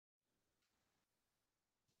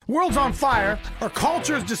World's on fire. Our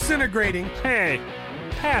culture is disintegrating. Hey,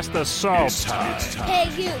 pass the salt. It's time. Hey,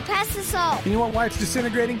 you, pass the salt. You know what, why it's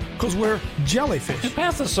disintegrating? Because we're jellyfish.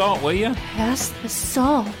 Pass the salt, will you? Pass the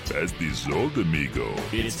salt. Pass the salt, amigo.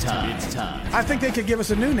 It's time. I think they could give us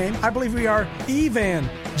a new name. I believe we are Evan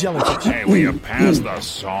jellyfish. Hey, will you pass the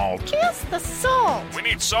salt? Pass the salt. We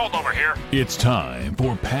need salt over here. It's time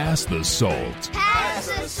for Pass the Salt. Pass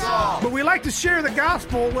the salt. But we like to share the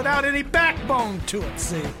gospel without any backbone to it,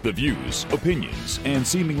 see? The views, opinions, and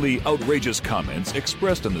seemingly outrageous comments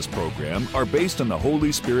expressed in this program are based on the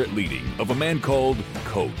Holy Spirit leading of a man called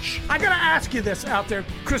Coach. I gotta ask you this out there,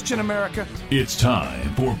 Christian America. It's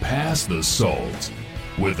time for Pass the Salt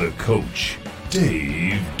with a Coach,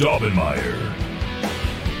 Dave Daubenmire.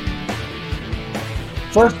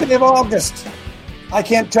 First day of August. I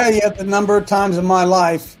can't tell you the number of times in my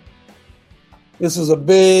life this was a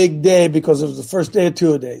big day because it was the first day of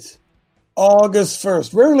two-a-days. August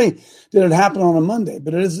 1st. Rarely did it happen on a Monday,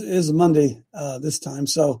 but it is a Monday this time.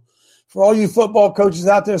 So for all you football coaches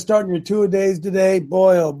out there starting your two-a-days today,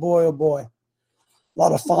 boy, oh boy, oh boy. A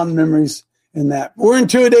lot of fond memories in that. We're in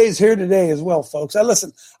two-a-days here today as well, folks. I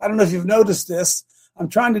don't know if you've noticed this. I'm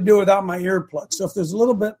trying to do it without my earplugs. So if there's a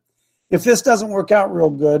little bit, if this doesn't work out real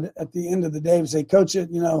good at the end of the day, we say, Coach,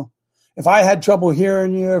 if I had trouble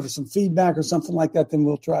hearing you, or some feedback or something like that, then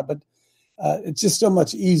we'll try. But it's just so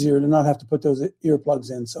much easier to not have to put those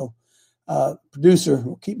earplugs in. So producer,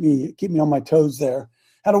 keep me on my toes there.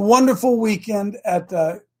 Had a wonderful weekend at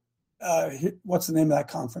what's the name of that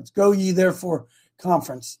conference? Go Ye Therefore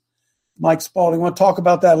Conference. Mike Spalding. I want to talk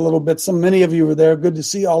about that a little bit. Many of you were there. Good to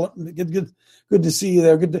see good to see you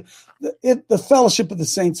there. The fellowship of the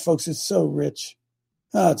saints, folks, is so rich.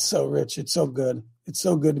 It's so rich. It's so good. It's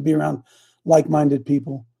so good to be around like-minded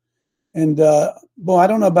people. And boy, I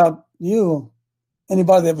don't know about you.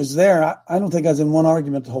 Anybody that was there, I don't think I was in one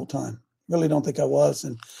argument the whole time. Really don't think I was.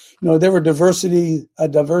 And there were diverse,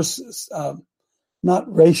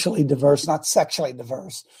 not racially diverse, not sexually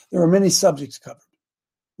diverse. There were many subjects covered,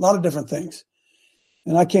 a lot of different things.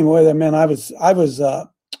 And I came away there, man. I was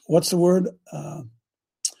what's the word?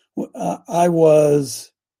 I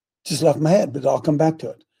was just left my head, but I'll come back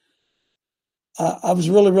to it. I was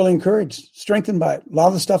really, really encouraged, strengthened by it. A lot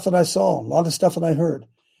of the stuff that I saw, a lot of the stuff that I heard.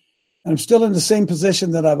 And I'm still in the same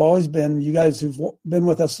position that I've always been. You guys who've been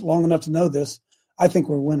with us long enough to know this, I think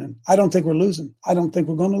we're winning. I don't think we're losing. I don't think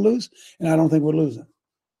we're going to lose, and I don't think we're losing.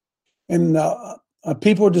 And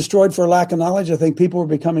people are destroyed for lack of knowledge. I think people are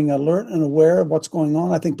becoming alert and aware of what's going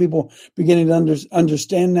on. I think people are beginning to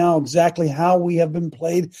understand now exactly how we have been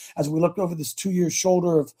played as we looked over this 2-year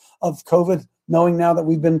shoulder of COVID, knowing now that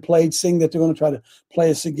we've been played, seeing that they're going to try to play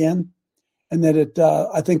us again. And that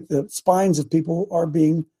I think the spines of people are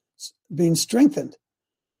being strengthened.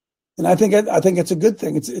 And I think it's a good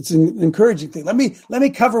thing. It's an encouraging thing. Let me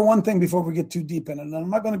cover one thing before we get too deep in it. And I'm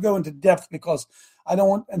not going to go into depth because I don't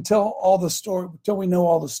want until we know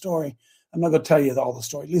all the story. I'm not going to tell you all the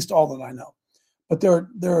story, at least all that I know. But there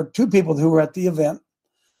are two people who were at the event,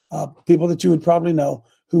 people that you would probably know,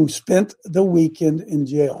 who spent the weekend in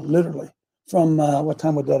jail, literally. From what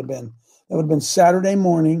time would that have been? That would have been Saturday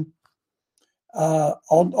morning,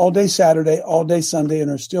 all day Saturday, all day Sunday,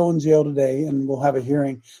 and are still in jail today, and we'll have a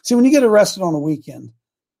hearing. See, when you get arrested on a weekend,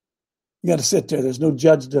 you got to sit there. There's no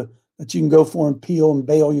judge that you can go for and appeal and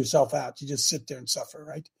bail yourself out. You just sit there and suffer,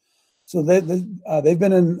 right? So they've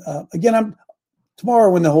been in again.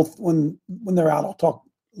 Tomorrow when they're out, I'll talk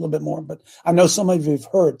a little bit more. But I know some of you have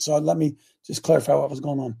heard, so let me just clarify what was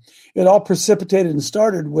going on. It all precipitated and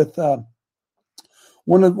started with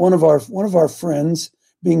one of our friends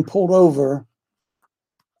being pulled over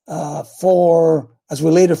for, as we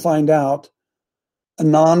later find out, a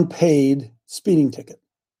non-paid speeding ticket.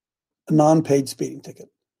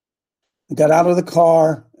 He got out of the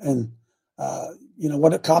car and,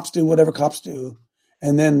 whatever cops do,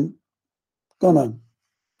 and then gonna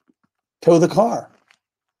tow the car.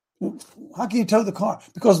 How can you tow the car?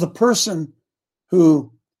 Because the person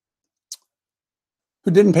who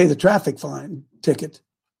didn't pay the traffic fine ticket,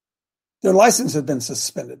 their license had been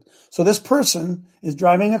suspended. So this person is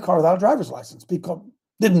driving a car without a driver's license because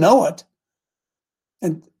didn't know it.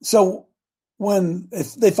 And so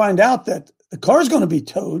if they find out that the car is going to be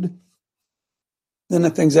towed, then the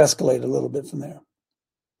things escalate a little bit from there.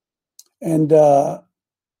 And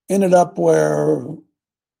ended up where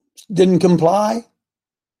didn't comply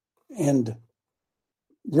and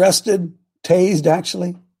arrested, tased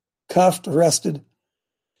actually, cuffed, arrested.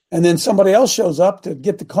 And then somebody else shows up to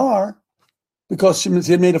get the car because she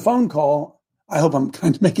had made a phone call. I hope I'm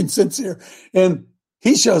kind of making sense here. And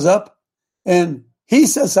he shows up and He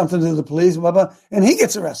says something to the police, blah, blah, and he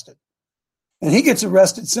gets arrested. And he gets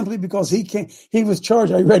arrested simply because he was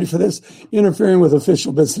charged, are you ready for this? Interfering with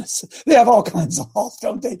official business. They have all kinds of laws,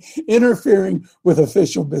 don't they? Interfering with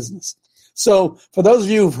official business. So for those of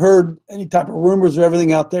you who've heard any type of rumors or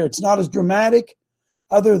everything out there, it's not as dramatic,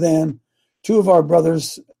 other than two of our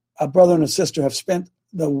brothers, a brother and a sister, have spent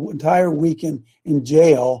the entire weekend in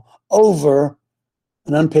jail over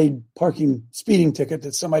an unpaid parking speeding ticket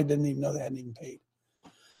that somebody didn't even know they hadn't even paid.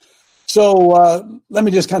 So let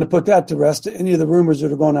me just kind of put that to rest. Any of the rumors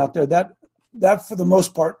that are going out there, that for the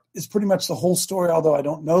most part is pretty much the whole story, although I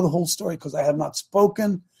don't know the whole story because I have not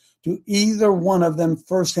spoken to either one of them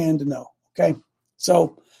firsthand to know. Okay,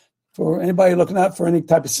 so for anybody looking out for any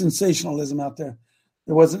type of sensationalism out there,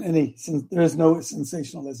 there is no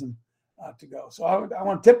sensationalism to go. So I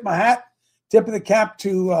want to tip of the cap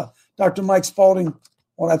to Dr. Mike Spalding,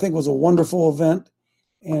 what I think was a wonderful event.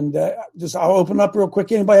 And I'll open up real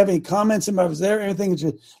quick. Anybody have any comments? Anybody was there? Anything that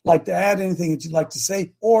you'd like to add? Anything that you'd like to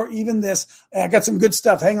say? Or even this, I got some good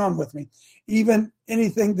stuff. Hang on with me. Even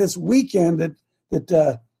anything this weekend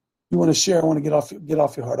that you want to share, I want to get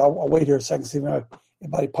off your heart. I'll wait here a second, see if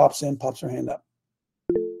anybody pops her hand up.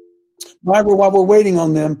 Myra, while we're waiting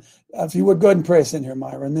on them, if you would go ahead and pray us in here,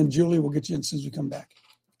 Myra, and then Julie will get you in as soon as we come back.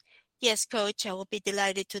 Yes, Coach, I will be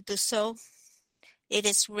delighted to do so. It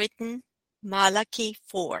is written, Malachi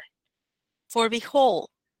 4. For behold,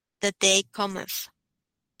 the day cometh,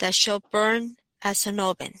 that shall burn as an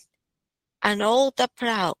oven, and all the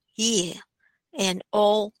proud, yea, and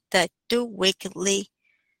all that do wickedly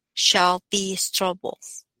shall be stubble.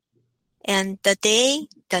 And the day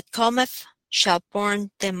that cometh shall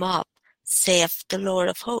burn them up, saith the Lord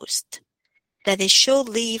of hosts, that it shall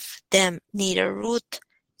leave them neither root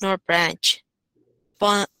nor branch.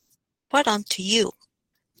 But unto you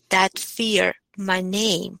that fear my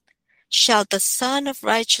name shall the Son of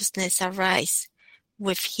Righteousness arise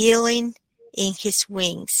with healing in his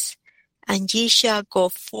wings, and ye shall go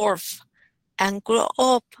forth and grow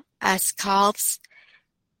up as calves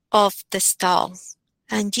of the stall,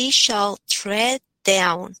 and ye shall tread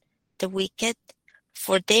down the wicked,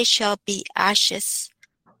 for they shall be ashes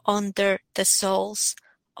under the soles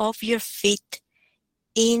of your feet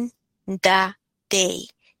in the day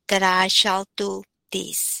that I shall do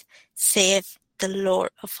this, saith the Lord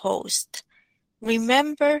of hosts.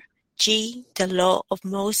 Remember ye the law of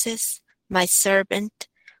Moses, my servant,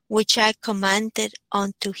 which I commanded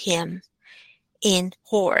unto him in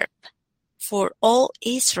Horeb, for all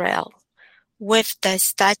Israel, with the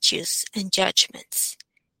statutes and judgments.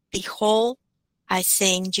 Behold, I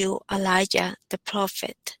send you Elijah the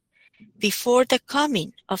prophet, before the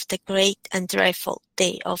coming of the great and dreadful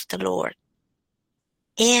day of the Lord.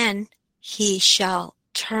 And he shall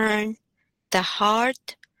turn the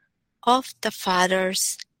heart of the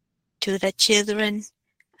fathers to the children,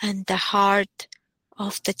 and the heart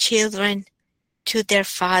of the children to their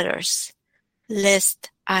fathers,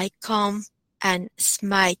 lest I come and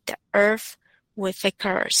smite the earth with a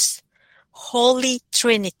curse. Holy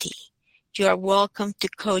Trinity, you are welcome to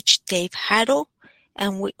Coach Dave Haddle,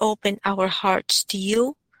 and we open our hearts to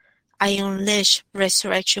you. I unleash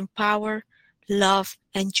resurrection power, love,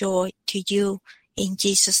 and joy to you. In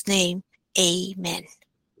Jesus' name, amen.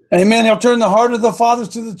 Amen. He'll turn the heart of the fathers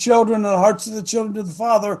to the children and the hearts of the children to the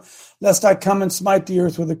father, lest I come and smite the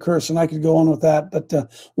earth with a curse. And I could go on with that, but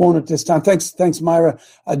won't at this time. Thanks, Myra.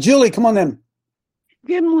 Julie, come on in.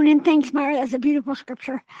 Good morning. Thanks, Myra. That's a beautiful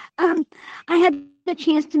scripture. I had the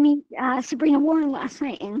chance to meet Sabrina Warren last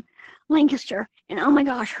night in Lancaster. And oh my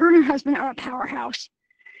gosh, her and her husband are a powerhouse.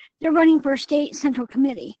 They're running for a state central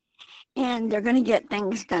committee, and they're going to get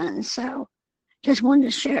things done. So just wanted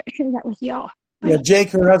to share that with y'all. Yeah, Jake,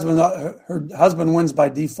 her husband wins by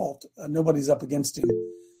default. Nobody's up against him.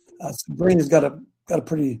 Sabrina's got a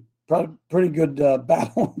pretty good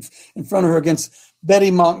battle in front of her against Betty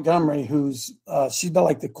Montgomery, who's she's about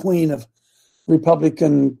like the queen of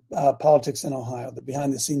Republican politics in Ohio, the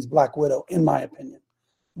behind-the-scenes Black Widow, in my opinion,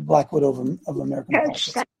 Black Widow of American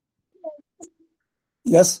politics.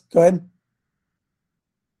 Yes, go ahead.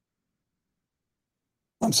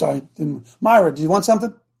 I'm sorry, Myra. Do you want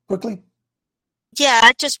something quickly? Yeah,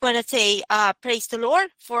 I just want to say praise the Lord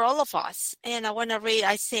for all of us. And I want to read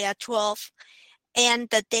Isaiah 12. And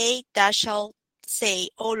the day thou shalt say,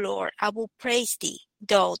 O Lord, I will praise thee.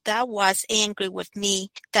 Though thou wast angry with me,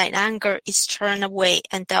 thine anger is turned away,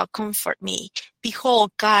 and thou comfort me.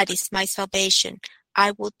 Behold, God is my salvation.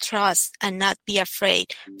 I will trust and not be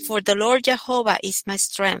afraid. For the Lord Jehovah is my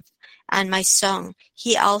strength and my song.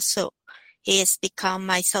 He also is become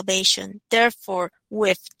my salvation. Therefore,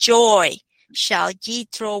 with joy shall ye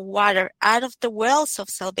draw water out of the wells of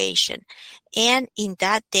salvation. And in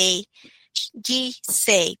that day ye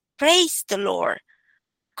say, Praise the Lord.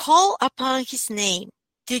 Call upon his name.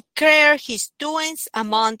 Declare his doings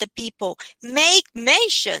among the people. Make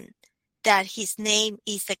mention that his name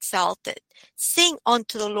is exalted. Sing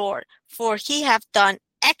unto the Lord, for he hath done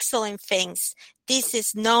excellent things. This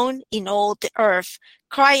is known in all the earth.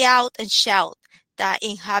 Cry out and shout, the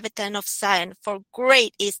inhabitant of Zion, for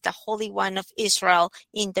great is the Holy One of Israel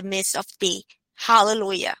in the midst of thee.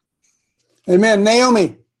 Hallelujah. Amen.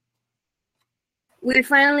 Naomi. We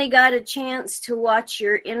finally got a chance to watch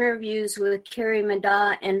your interviews with Carrie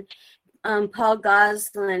Maddaugh and Paul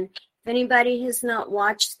Goslin. If anybody has not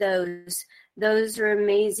watched those are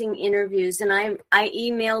amazing interviews. And I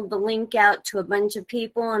emailed the link out to a bunch of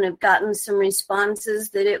people and have gotten some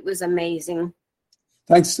responses that it was amazing.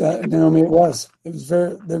 Thanks, Naomi. It was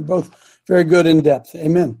they're both very good in depth.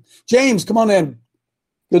 Amen. James, come on in.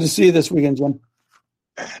 Good to see you this weekend, Jim.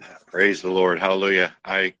 Praise the Lord. Hallelujah.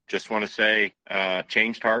 I just want to say,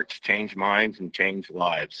 changed hearts, changed minds, and changed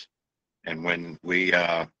lives. And when we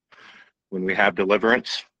have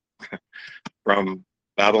deliverance from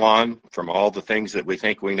Babylon, from all the things that we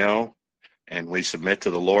think we know, and we submit to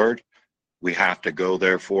the Lord, we have to go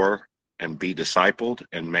therefore and be discipled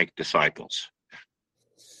and make disciples.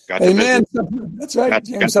 Amen. That's right. Got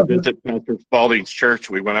to visit Pastor Spalding's church.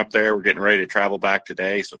 We went up there. We're getting ready to travel back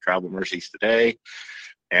today, so travel mercies today.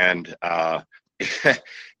 And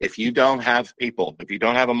if you don't have people, if you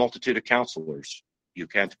don't have a multitude of counselors, you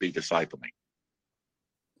can't be discipling.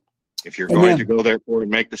 If you're going to go therefore and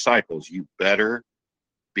make disciples, you better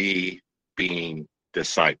be being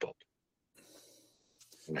discipled.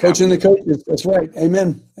 Coaching the coaches. That's right.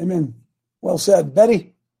 Amen. Amen. Well said.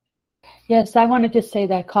 Betty? Yes, I wanted to say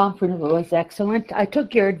that conference was excellent. I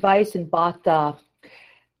took your advice and bought the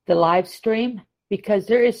live stream because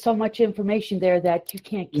there is so much information there that you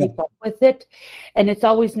can't keep up with it. And it's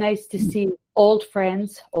always nice to see old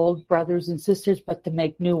friends, old brothers and sisters, but to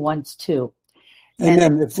make new ones too.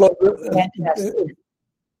 Amen. It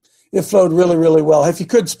flowed really, really well. If you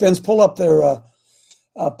could, Spence, pull up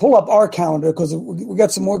our calendar because we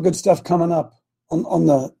got some more good stuff coming up on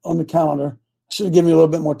the calendar. Should have given you a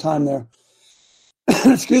little bit more time there.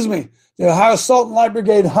 Excuse me. The Ohio Salt and Light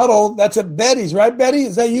Brigade huddle. That's at Betty's, right, Betty?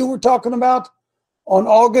 Is that you we're talking about? On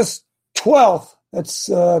August 12th. That's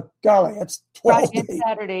that's 12th. Friday and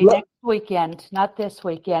Saturday next weekend, not this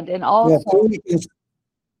weekend. And also, go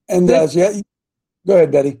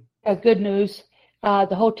ahead, Betty. Good news.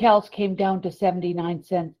 The hotels came down to 79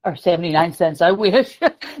 cents, or 79 cents, I wish,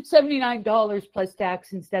 $79 plus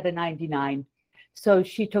tax instead of 99. So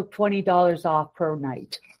she took $20 off per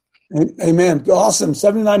night. Amen. Awesome.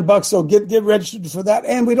 $79. So get registered for that.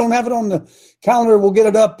 And we don't have it on the calendar. We'll get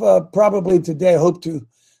it up probably today. I hope to.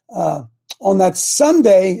 On that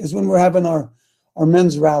Sunday is when we're having our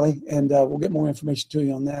men's rally, and we'll get more information to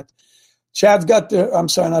you on that. Chad's got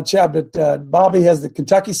Bobby has the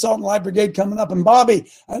Kentucky Salt and Light Brigade coming up. And Bobby,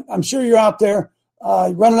 I'm sure you're out there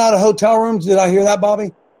running out of hotel rooms. Did I hear that,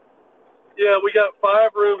 Bobby? Yeah, we got 5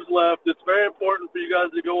 rooms left. It's very important for you guys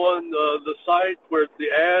to go on the site where it's the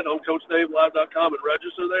ad on CoachDaveLive.com and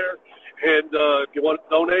register there. And if you want to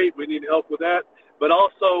donate, we need help with that. But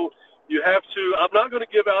also, you have to – I'm not going to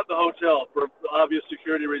give out the hotel for obvious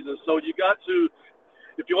security reasons. So you got to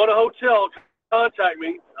 – if you want a hotel, contact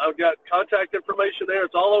me. I've got contact information there.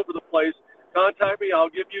 It's all over the place. Contact me. I'll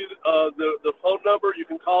give you the phone number. You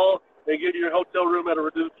can call and get your hotel room at a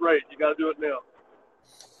reduced rate. You got to do it now.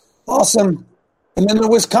 Awesome. And then the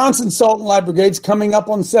Wisconsin Salt and Light Brigade's coming up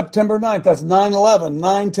on September 9th. That's 9/11,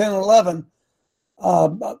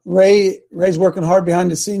 9/10/11. Ray's working hard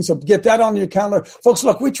behind the scenes, so get that on your calendar. Folks,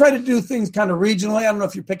 look, we try to do things kind of regionally. I don't know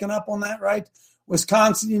if you're picking up on that, right?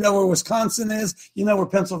 Wisconsin, you know where Wisconsin is. You know where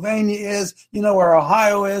Pennsylvania is. You know where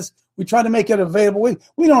Ohio is. We try to make it available.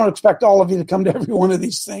 We don't expect all of you to come to every one of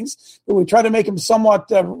these things, but we try to make them somewhat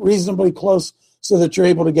reasonably close so that you're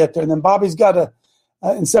able to get there. And then Bobby's got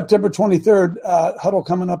in September 23rd, huddle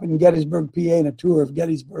coming up in Gettysburg, PA, and a tour of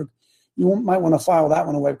Gettysburg. You might want to file that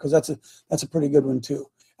one away because that's a pretty good one too.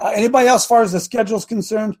 Anybody else, as far as the schedule is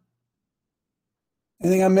concerned?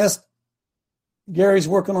 Anything I missed? Gary's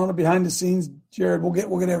working on it behind the scenes. Jared, we'll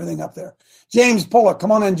get everything up there. James Pollock,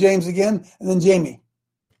 come on in, James again, and then Jamie.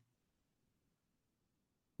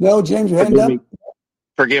 No, James, your hand up.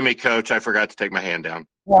 Forgive me, Coach. I forgot to take my hand down.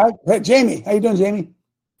 All right, hey, Jamie, how you doing, Jamie?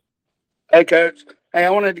 Hey, Coach. Hey, I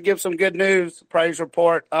wanted to give some good news, praise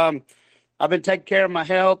report. I've been taking care of my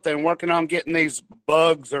health and working on getting these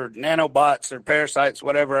bugs or nanobots or parasites,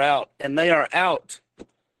 whatever, out. And they are out.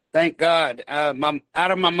 Thank God. Out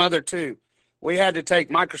of my mother, too. we had to take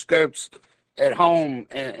microscopes at home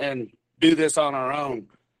and do this on our own.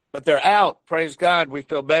 But they're out. Praise God. We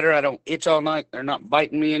feel better. I don't itch all night. They're not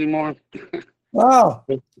biting me anymore. Wow.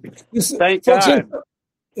 Thank God.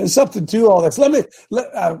 There's something to all this.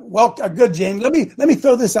 Good, James. Let me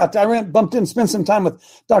throw this out there. I bumped in, spent some time with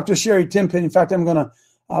Dr. Sherry Tenpenny. In fact, we're going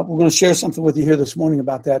to share something with you here this morning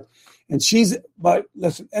about that. And but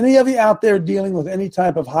listen, any of you out there dealing with any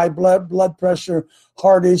type of high blood pressure,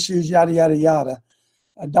 heart issues, yada, yada, yada,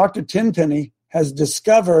 Dr. Tenpenny has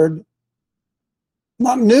discovered,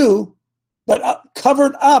 not new, but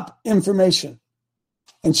covered up information.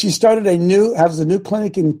 And she started has a new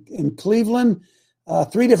clinic in Cleveland,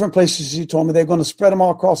 3 different places. She told me they're going to spread them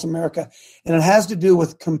all across America. And it has to do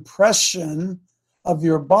with compression of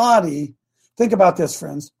your body. Think about this,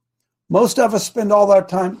 friends. Most of us spend all our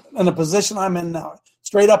time in the position I'm in now,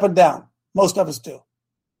 straight up and down. Most of us do.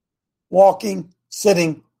 Walking,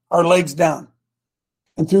 sitting, our legs down.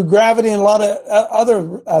 And through gravity and a lot of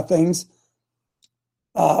other things,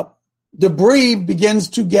 debris begins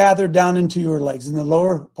to gather down into your legs in the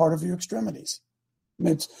lower part of your extremities.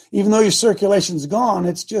 Even though your circulation's gone,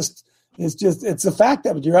 it's the fact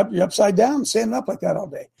of it. You're upside down, standing up like that all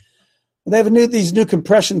day. They have these new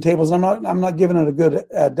compression tables. I'm not giving it a good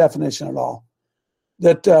definition at all.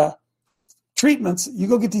 That treatments, you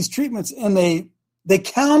go get these treatments, and they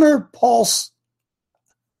counter pulse.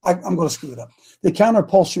 I'm going to screw it up. They counter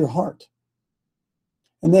pulse your heart.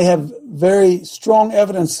 And they have very strong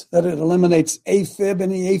evidence that it eliminates AFib,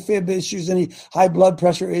 any AFib issues, any high blood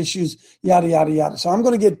pressure issues, yada, yada, yada. So I'm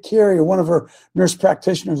going to get Carrie, or one of her nurse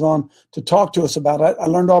practitioners, on to talk to us about it. I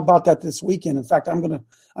learned all about that this weekend. In fact, I'm going to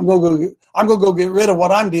go get rid of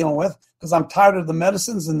what I'm dealing with, because I'm tired of the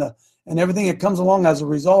medicines and everything that comes along as a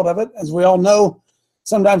result of it. As we all know,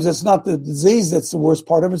 sometimes it's not the disease that's the worst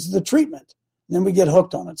part of it, it's the treatment. And then we get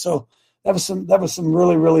hooked on it. So that was some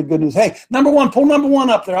really, really good news. Hey, pull number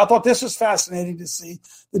one up there. I thought this was fascinating to see.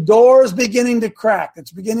 The door is beginning to crack.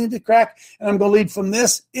 It's beginning to crack, and I'm going to lead from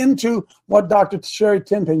this into what Dr. Sherry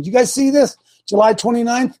Tenpenny. Did you guys see this? July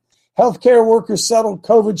 29th, healthcare workers settled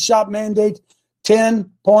COVID shot mandate,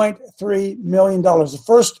 $10.3 million.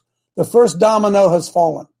 The first domino has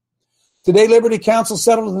fallen. Today, Liberty Counsel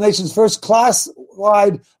settled the nation's first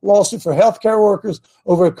class-wide lawsuit for healthcare workers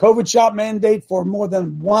over a COVID shot mandate for more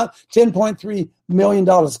than $10.3 million.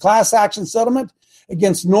 Class action settlement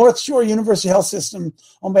against North Shore University Health System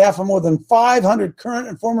on behalf of more than 500 current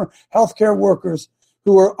and former healthcare workers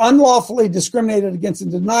who were unlawfully discriminated against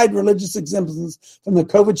and denied religious exemptions from the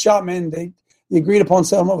COVID shot mandate. The agreed-upon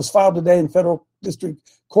settlement was filed today in Federal District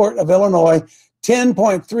Court of Illinois. $10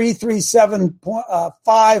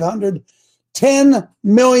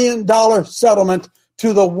 million settlement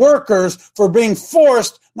to the workers for being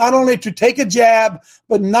forced not only to take a jab,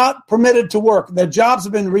 but not permitted to work. Their jobs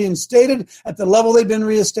have been reinstated at the level they've been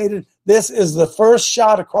reinstated. This is the first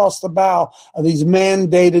shot across the bow of these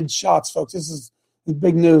mandated shots, folks. This is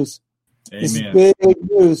big news. Amen. This is big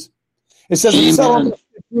news. It says the settlement is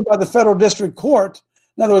approved by the Federal District Court.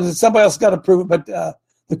 In other words, somebody else got to prove it, but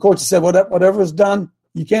the court said whatever is done,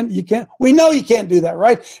 you can't. We know you can't do that,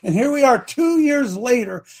 right? And here we are 2 years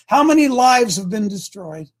later. How many lives have been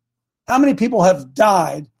destroyed? How many people have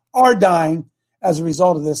died, are dying as a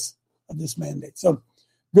result of this mandate? So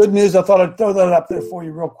good news. I thought I'd throw that up there for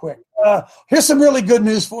you real quick. Here's some really good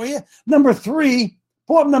news for you. Number 3,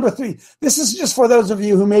 pull up number 3. This is just for those of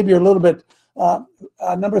you who maybe are a little bit,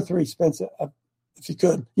 number 3, Spencer, if you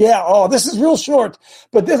could. Yeah, this is real short.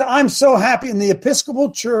 But I'm so happy in the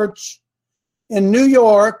Episcopal Church in New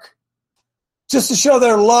York, just to show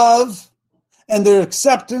their love and their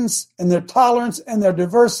acceptance and their tolerance and their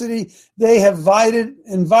diversity. They have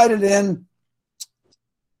invited in.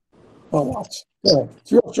 Well, watch. Go ahead.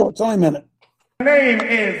 It's real short. It's only a minute. Her name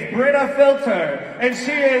is Britta Filter, and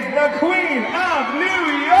she is the Queen of New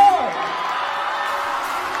York.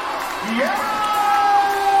 Yeah.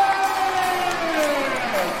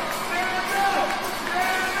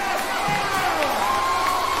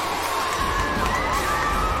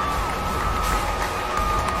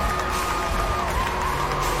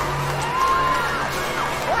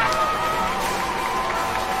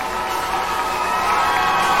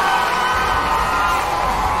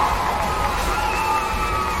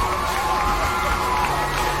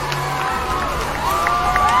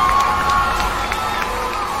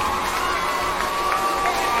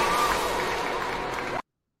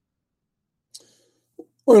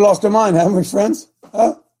 We lost our mind, haven't we, friends?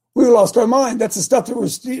 We lost our mind. That's the stuff that we're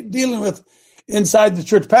dealing with inside the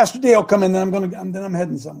church. Pastor Dale, come in. Then I'm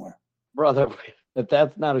heading somewhere. Brother, If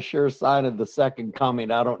that's not a sure sign of the second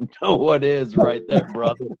coming, I don't know what is right there,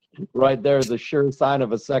 brother. Right there, the sure sign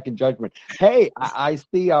of a second judgment. Hey, I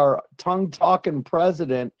see our tongue-talking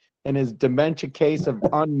president in his dementia case of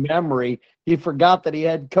unmemory. He forgot that he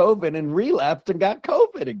had COVID and relapsed and got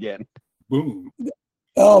COVID again. Boom.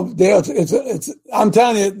 Oh, Dale, I'm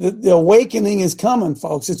telling you, the awakening is coming,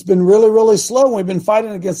 folks. It's been really, really slow. We've been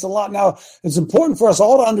fighting against a lot. Now, it's important for us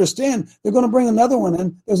all to understand they're going to bring another one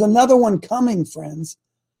in. There's another one coming, friends.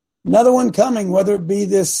 Another one coming, whether it be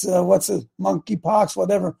this, monkeypox,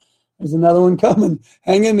 whatever. There's another one coming.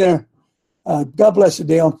 Hang in there. God bless you,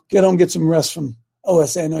 Dale. Get home, get some rest from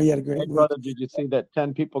OSA. I know you had a great week. Brother, did you see that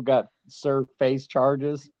 10 people got served face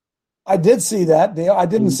charges? I did see that, Dale. I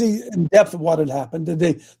didn't see in depth what had happened. Did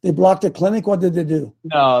they block the clinic? What did they do?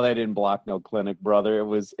 No, they didn't block no clinic, brother. It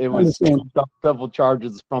was several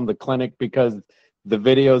charges from the clinic because the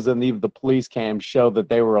videos and the police cam show that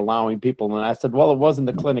they were allowing people. And I said, well, it wasn't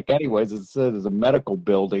the clinic anyways. It said it was a medical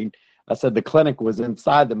building. I said the clinic was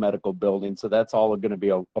inside the medical building, so that's all going to be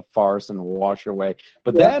a farce and a wash away.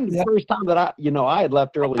 But the first time that I had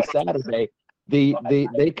left early Saturday,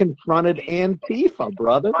 they confronted Antifa,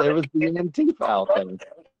 brother. There was the Antifa out there.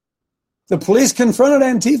 The police confronted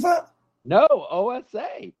Antifa? No,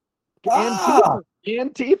 OSA.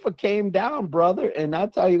 Antifa came down, brother. And I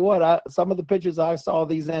tell you what, some of the pictures I saw,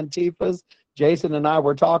 these Antifas, Jason and I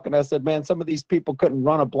were talking. I said, man, some of these people couldn't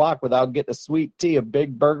run a block without getting a sweet tea, a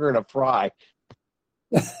big burger, and a fry.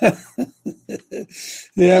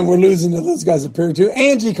 Yeah, we're losing to those guys up here too.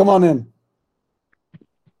 Angie, come on in.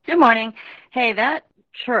 Good morning. Hey, that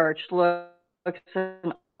church looks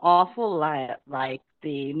an awful lot like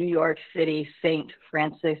the New York City St.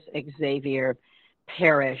 Francis Xavier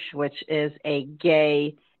Parish, which is a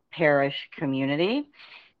gay parish community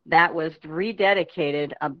that was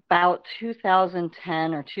rededicated about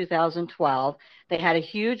 2010 or 2012. They had a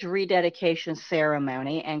huge rededication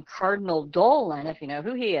ceremony, and Cardinal Dolan, if you know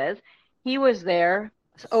who he is, he was there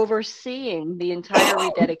overseeing the entire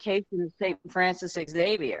rededication of St. Francis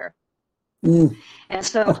Xavier. And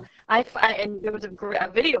so and there was a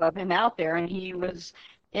video of him out there, and he was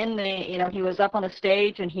he was up on the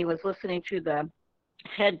stage, and he was listening to the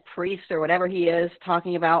head priest or whatever he is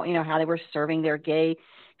talking about, how they were serving their gay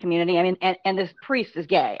community. I mean, and this priest is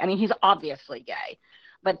gay. I mean, he's obviously gay.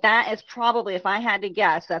 But that is probably, if I had to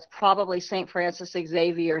guess, that's probably St. Francis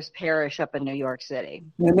Xavier's parish up in New York City.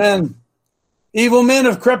 Amen. Evil men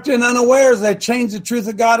have crept in unawares. They changed the truth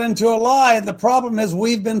of God into a lie. And the problem is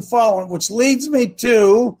we've been following, which leads me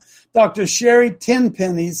to Dr. Sherry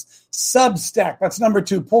Tenpenny's Substack. That's number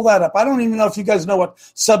 2. Pull that up. I don't even know if you guys know what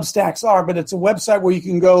Substacks are, but it's a website where you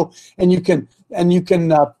can go and you can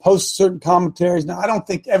post certain commentaries. Now, I don't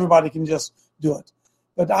think everybody can just do it,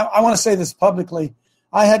 but I want to say this publicly.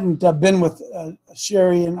 I hadn't been with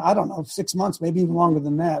Sherry in, 6 months, maybe even longer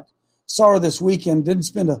than that. Saw her this weekend. Didn't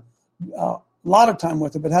spend a lot of time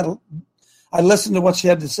with her, but I listened to what she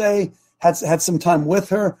had to say, had some time with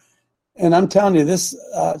her. And I'm telling you, this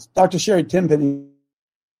Dr. Sherry Tenpenny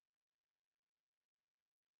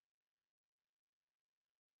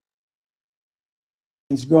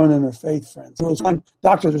is growing in her faith, friends. Those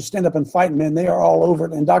doctors who stand up and fight, man, they are all over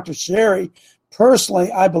it. And Dr. Sherry,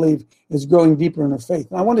 personally, I believe, is growing deeper in her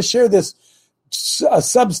faith. And I want to share this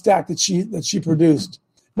Substack that she produced.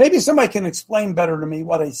 Maybe somebody can explain better to me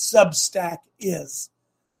what a Substack is.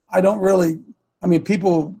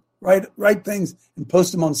 People write things and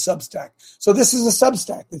post them on Substack. So this is a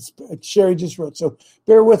Substack that Sherry just wrote. So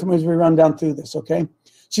bear with me as we run down through this, okay?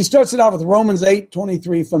 She starts it out with Romans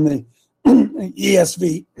 8:23 from the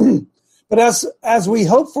ESV. But as we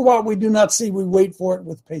hope for what we do not see, we wait for it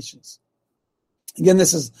with patience. Again,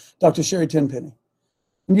 this is Dr. Sherry Tenpenny.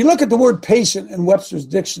 When you look at the word patient in Webster's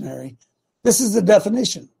dictionary, this is the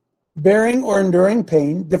definition: bearing or enduring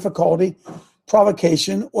pain, difficulty,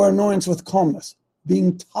 provocation, or annoyance with calmness,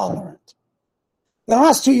 being tolerant. The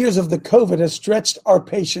last 2 years of the COVID has stretched our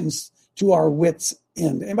patience to our wits'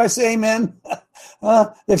 end. Anybody say amen?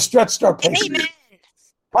 They've stretched our patience. Amen.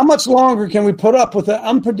 How much longer can we put up with the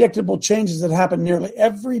unpredictable changes that happen nearly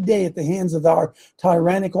every day at the hands of our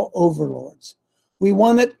tyrannical overlords? We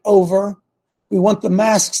want it over. We want the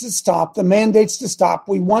masks to stop, the mandates to stop.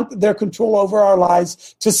 We want their control over our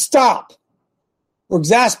lives to stop. We're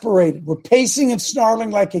exasperated. We're pacing and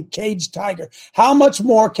snarling like a caged tiger. How much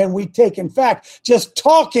more can we take? In fact, just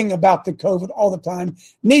talking about the COVID all the time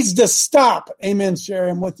needs to stop. Amen,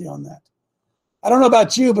 Sherry. I'm with you on that. I don't know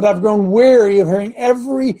about you, but I've grown weary of hearing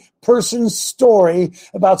every person's story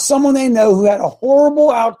about someone they know who had a horrible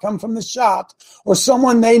outcome from the shot or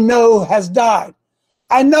someone they know has died.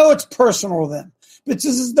 I know it's personal to them, It's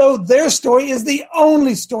as though their story is the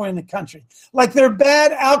only story in the country, like their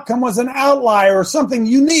bad outcome was an outlier or something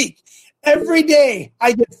unique. Every day,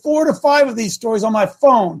 I get 4 to 5 of these stories on my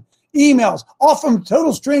phone, emails, all from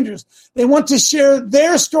total strangers. They want to share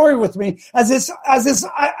their story with me as if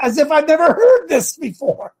I've never heard this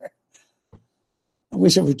before. I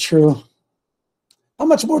wish it were true. How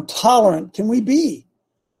much more tolerant can we be?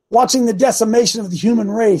 Watching the decimation of the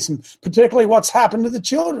human race, and particularly what's happened to the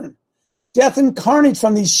children. Death and carnage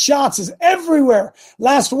from these shots is everywhere.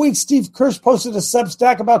 Last week, Steve Kirsch posted a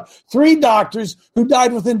Substack about 3 doctors who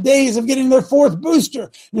died within days of getting their 4th booster.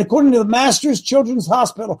 And according to the Masters Children's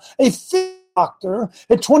Hospital, a 5th doctor,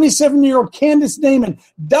 a 27-year-old Candace Naiman,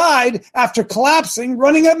 died after collapsing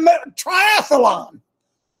running a triathlon.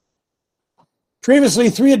 Previously,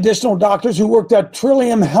 3 additional doctors who worked at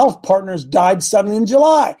Trillium Health Partners died suddenly in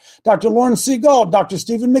July. Dr. Lauren Seagal, Dr.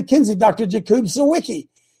 Stephen McKenzie, Dr. Jakub Sawicki.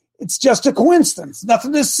 It's just a coincidence.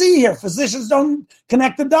 Nothing to see here. Physicians don't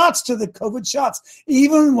connect the dots to the COVID shots,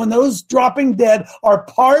 even when those dropping dead are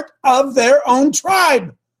part of their own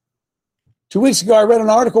tribe. 2 weeks ago, I read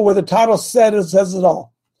an article where the title says it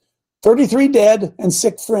all. 33 dead and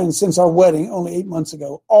sick friends since our wedding only 8 months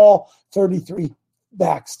ago. All 33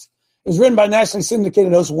 vaxxed. It was written by nationally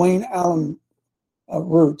syndicated host Wayne Allen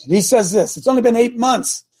Root. He says this: it's only been 8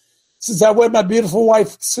 months since I wed my beautiful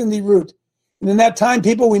wife, Cindy Root. And in that time,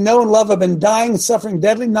 people we know and love have been dying and suffering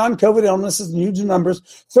deadly non-COVID illnesses in huge numbers.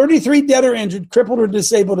 33 dead or injured, crippled or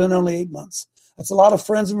disabled in only 8 months. That's a lot of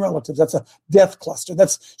friends and relatives. That's a death cluster.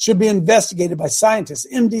 That should be investigated by scientists,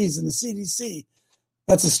 MDs, and the CDC.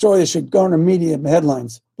 That's a story that should garner media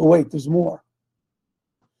headlines. But wait, there's more.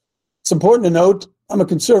 It's important to note, I'm a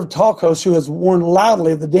conservative talk host who has warned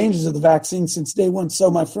loudly of the dangers of the vaccine since day one.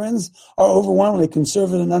 So my friends are overwhelmingly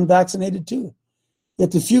conservative and unvaccinated too.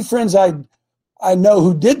 Yet the few friends I know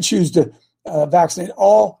who did choose to vaccinate,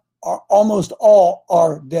 almost all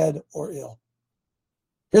are dead or ill.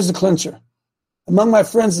 Here's the clincher. Among my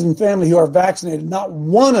friends and family who are vaccinated, not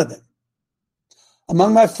one of them,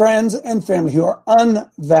 among my friends and family who are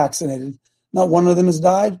unvaccinated, not one of them has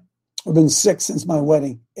died or been sick since my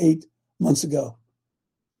wedding 8 months ago.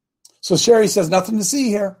 So Sherry says, nothing to see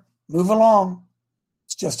here. Move along.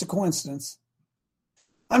 It's just a coincidence.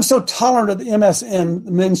 I'm so tolerant of the MSM,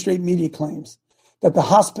 the mainstream media claims, that the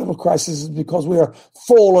hospital crisis is because we are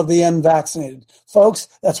full of the unvaccinated. Folks,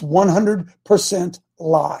 that's 100%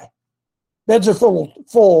 lie. Beds are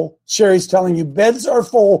full. Sherry's telling you, beds are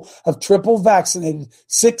full of triple vaccinated,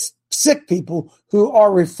 sick people who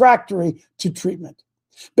are refractory to treatment.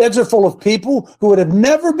 Beds are full of people who would have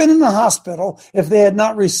never been in the hospital if they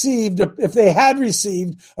had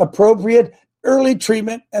received appropriate early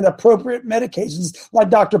treatment and appropriate medications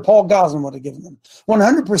like Dr. Paul Gosling would have given them.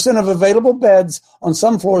 100% of available beds on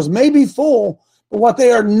some floors may be full, but what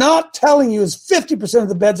they are not telling you is 50% of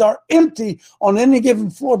the beds are empty on any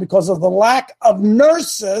given floor because of the lack of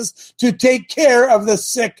nurses to take care of the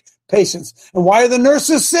sick patients. And why are the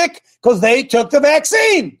nurses sick? Because they took the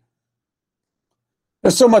vaccine.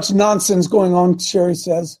 There's so much nonsense going on, Sherry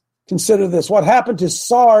says. Consider this. What happened to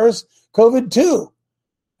SARS-CoV-2?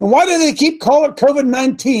 And why do they keep calling it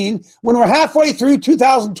COVID-19 when we're halfway through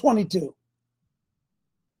 2022?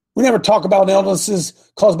 We never talk about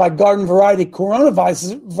illnesses caused by garden variety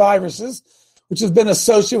coronaviruses, which has been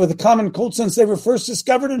associated with the common cold since they were first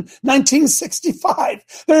discovered in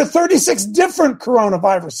 1965. There are 36 different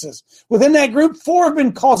coronaviruses. Within that group, 4 have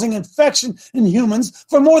been causing infection in humans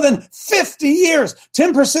for more than 50 years.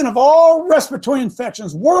 10% of all respiratory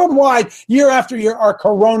infections worldwide, year after year, are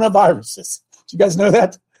coronaviruses. Do you guys know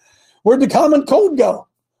that? Where'd the common cold go?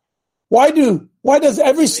 Why does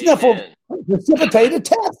every sniffle precipitate a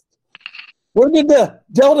test? Where did the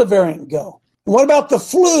Delta variant go? And what about the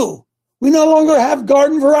flu? We no longer have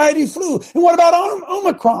garden variety flu. And what about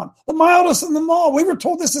Omicron, the mildest in them all? We were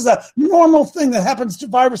told this is a normal thing that happens to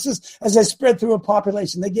viruses as they spread through a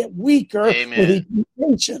population. They get weaker with each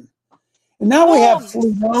mutation. And now we have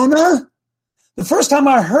Flurona. The first time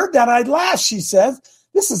I heard that, I laughed, she says.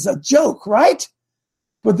 This is a joke, right?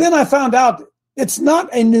 But then I found out it's not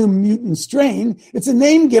a new mutant strain. It's a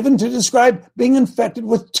name given to describe being infected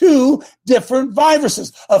with 2 different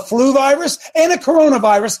viruses, a flu virus and a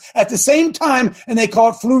coronavirus at the same time, and they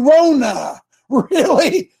call it Flurona.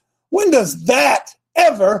 Really? When does that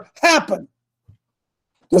ever happen?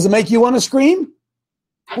 Does it make you want to scream?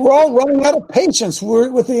 We're all running out of patience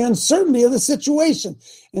with the uncertainty of the situation,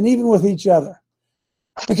 and even with each other.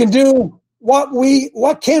 We can do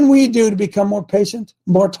what can we do to become more patient,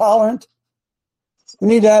 more tolerant? We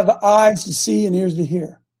need to have eyes to see and ears to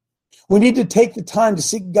hear. We need to take the time to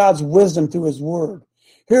seek God's wisdom through his word.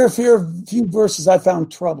 Here are a few verses I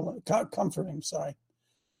found comforting.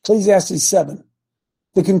 Ecclesiastes 7.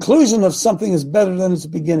 The conclusion of something is better than its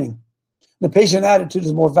beginning. The patient attitude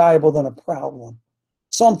is more valuable than a proud one.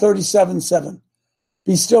 Psalm 37:7.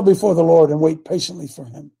 Be still before the Lord and wait patiently for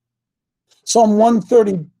him. Psalm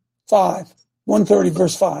 130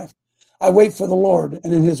 verse 5. I wait for the Lord,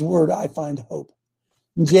 and in his word I find hope.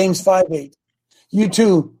 In James 5:8. You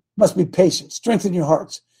too must be patient. Strengthen your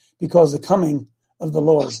hearts, because the coming of the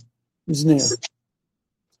Lord is near.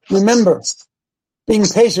 Remember, being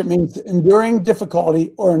patient means enduring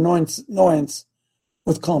difficulty or annoyance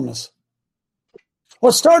with calmness. Well,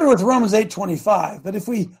 it started with Romans 8:25, but if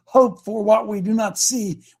we hope for what we do not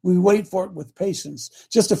see, we wait for it with patience.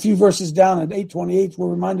 Just a few verses down at 8:28, we're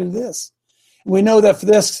reminded of this. And we know that for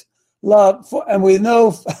this love, and we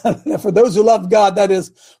know that for those who love God, that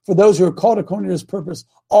is, for those who are called according to his purpose,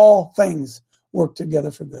 all things work together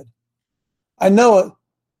for good. I know it.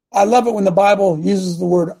 I love it when the Bible uses the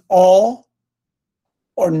word all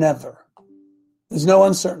or never. There's no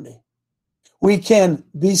uncertainty. We can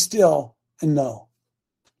be still and know.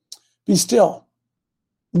 Be still.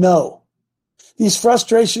 Know. These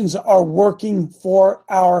frustrations are working for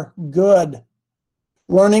our good.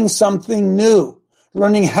 Learning something new.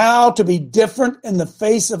 Learning how to be different in the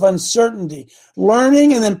face of uncertainty.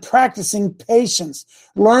 Learning and then practicing patience.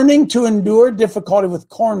 Learning to endure difficulty with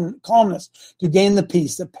calmness to gain the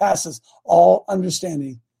peace that passes all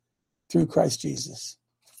understanding through Christ Jesus.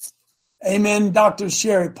 Amen, Dr.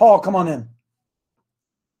 Sherry. Paul, come on in.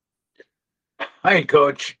 Hi,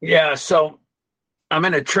 Coach. Yeah, so I'm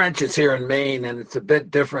in the trenches here in Maine, and it's a bit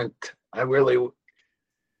different. I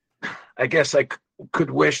guess I could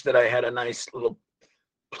wish that I had a nice little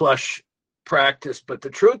plush practice, but the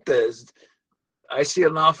truth is, I see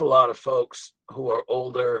an awful lot of folks who are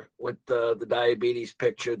older with the diabetes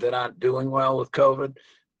picture that aren't doing well with COVID,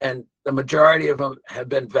 and the majority of them have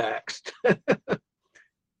been vaxxed.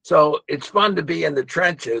 So it's fun to be in the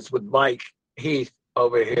trenches with Mike Heath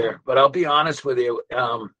over here, but I'll be honest with you,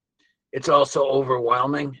 it's also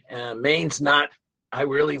overwhelming. Maine's not, I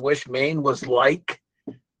really wish Maine was like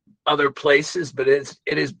other places, but it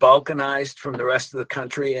is balkanized from the rest of the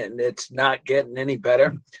country, and it's not getting any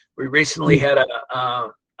better. We recently had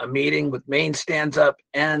a meeting with Maine Stands Up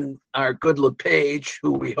and our good LePage,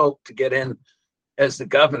 who we hope to get in as the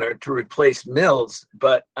governor to replace Mills.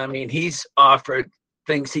 But I mean, he's offered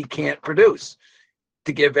things he can't produce,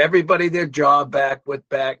 to give everybody their job back with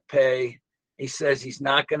back pay. He says he's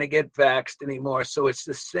not going to get vaxxed anymore. So it's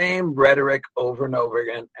the same rhetoric over and over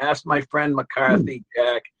again. Ask my friend McCarthy,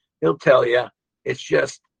 Jack. He'll tell you it's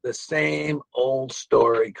just the same old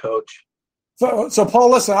story, Coach. So Paul,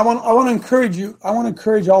 listen, I want to encourage you. I want to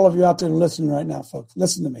encourage all of you out there to listen right now, folks.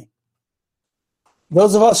 Listen to me.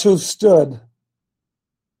 Those of us who've stood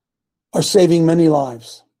are saving many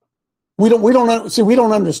lives. We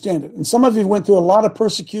don't understand it. And some of you went through a lot of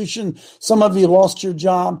persecution. Some of you lost your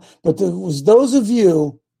job. But there was those of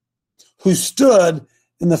you who stood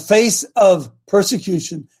in the face of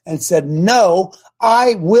persecution and said, no,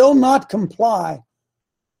 I will not comply,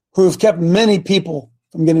 who have kept many people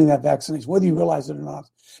from getting that vaccination, whether you realize it or not.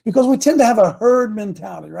 Because we tend to have a herd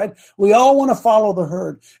mentality, right? We all want to follow the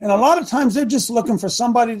herd. And a lot of times they're just looking for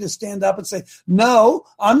somebody to stand up and say, no,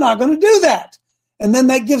 I'm not going to do that. And then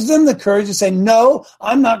that gives them the courage to say, no,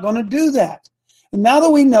 I'm not going to do that. And now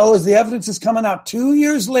that we know, as the evidence is coming out 2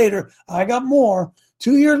 years later, I got more,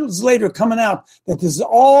 2 years later coming out, that this has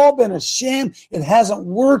all been a sham. It hasn't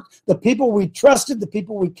worked. The people we trusted, the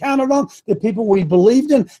people we counted on, the people we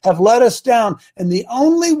believed in have let us down. And the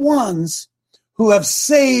only ones who have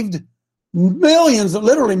saved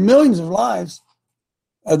literally millions of lives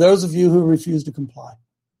are those of you who refuse to comply.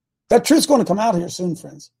 That truth's going to come out here soon,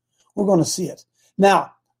 friends. We're going to see it.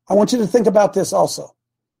 Now, I want you to think about this also,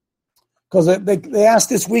 because they asked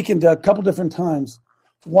this weekend a couple different times,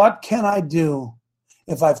 what can I do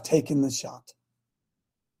if I've taken the shot?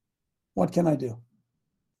 What can I do?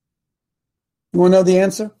 You want to know the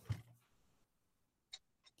answer?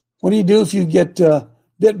 What do you do if you get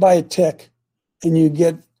bit by a tick and you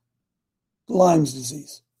get Lyme's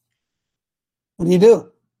disease? What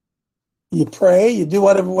do? You pray, you do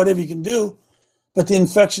whatever you can do, but the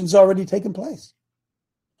infection's already taken place.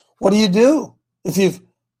 What do you do if you've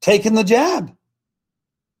taken the jab?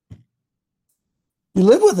 You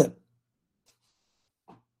live with it.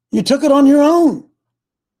 You took it on your own.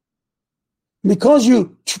 Because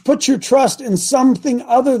you put your trust in something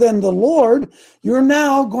other than the Lord, you're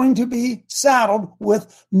now going to be saddled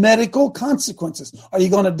with medical consequences. Are you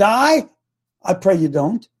going to die? I pray you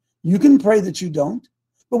don't. You can pray that you don't.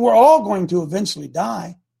 But we're all going to eventually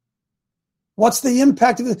die. What's the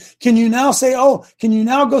impact of it? Can you now go say,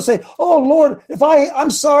 oh, Lord,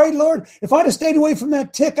 I'm sorry, Lord, if I'd have stayed away from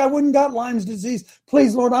that tick, I wouldn't got Lyme's disease.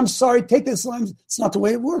 Please, Lord, I'm sorry. Take this Lyme's. It's not the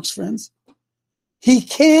way it works, friends. He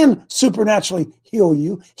can supernaturally heal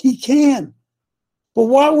you. He can. But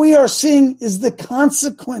what we are seeing is the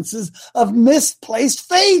consequences of misplaced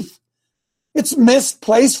faith. It's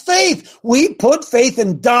misplaced faith. We put faith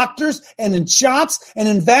in doctors and in shots and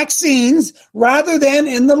in vaccines rather than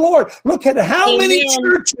in the Lord. Look at how many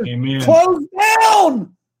churches closed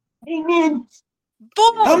down. Amen.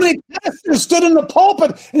 How many pastors stood in the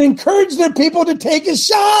pulpit and encouraged their people to take a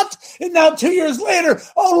shot? And now 2 years later,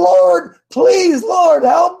 oh, Lord, please, Lord,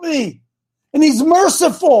 help me. And he's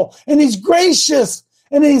merciful and he's gracious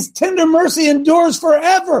and his tender mercy endures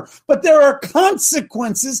forever. But there are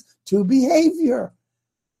consequences to behavior.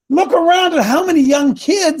 Look around at how many young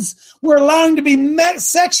kids were allowing to be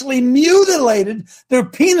sexually mutilated, their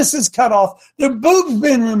penises cut off, their boobs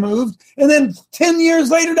been removed, and then 10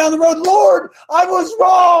 years later down the road, Lord, I was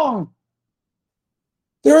wrong.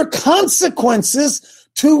 There are consequences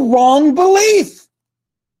to wrong belief.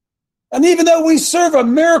 And even though we serve a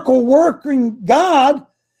miracle working God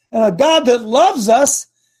and a God that loves us,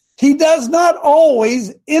 he does not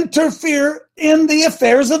always interfere in the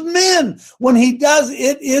affairs of men. When he does,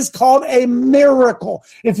 it is called a miracle.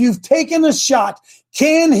 If you've taken a shot,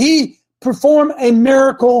 can he perform a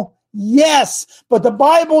miracle? Yes. But the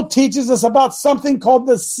Bible teaches us about something called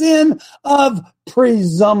the sin of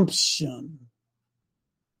presumption.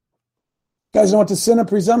 You guys know what the sin of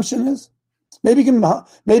presumption is? Maybe you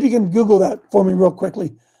can Google that for me real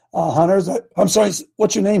quickly. Hunters, I'm sorry,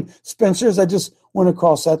 what's your name? Spencer's, I just went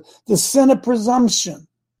across that. The sin of presumption.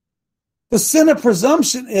 The sin of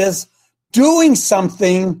presumption is doing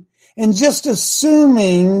something and just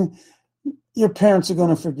assuming your parents are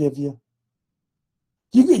going to forgive you.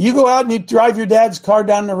 You go out and you drive your dad's car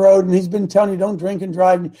down the road and he's been telling you don't drink and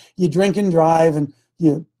drive. You drink and drive and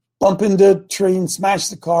you bump into a tree and smash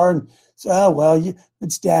the car and say, oh, well,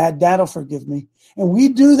 it's Dad. Dad will forgive me. And we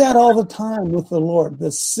do that all the time with the Lord.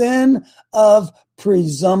 The sin of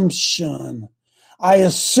presumption. I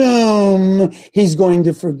assume he's going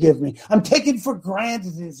to forgive me. I'm taking for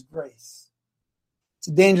granted his grace. It's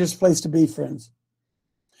a dangerous place to be, friends.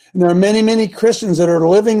 And there are many, many Christians that are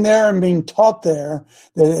living there and being taught there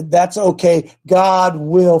that that's okay. God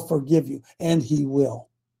will forgive you, and he will.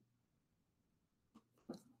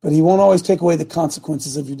 But he won't always take away the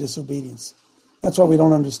consequences of your disobedience. That's what we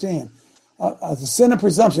don't understand. The sin of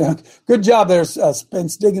presumption. Good job there,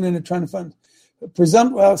 Spence, digging into trying to find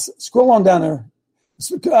scroll on down there.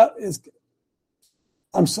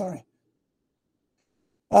 I'm sorry.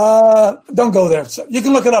 Don't go there. So you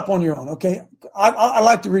can look it up on your own, okay? I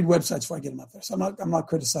like to read websites before I get them up there, so I'm not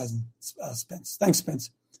criticizing Spence. Thanks, Spence.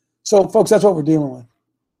 So, folks, that's what we're dealing with.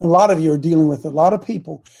 A lot of you are dealing with a lot of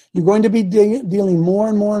people. You're going to be dealing more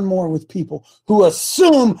and more and more with people who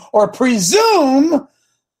assume or presume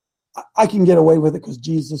I can get away with it because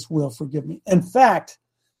Jesus will forgive me. In fact,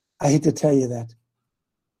 I hate to tell you that.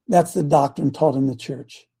 That's the doctrine taught in the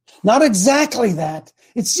church. Not exactly that.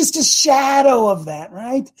 It's just a shadow of that,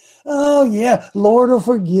 right? Oh, yeah, Lord will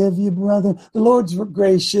forgive you, brother. The Lord's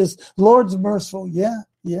gracious. The Lord's merciful. Yeah.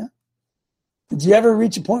 Did you ever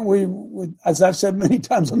reach a point where, as I've said many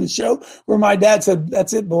times on the show, where my dad said,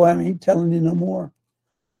 that's it, boy, I ain't telling you no more.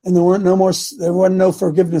 And there wasn't no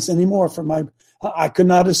forgiveness anymore for I could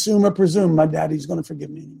not assume or presume my daddy's going to forgive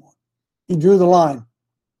me anymore. He drew the line.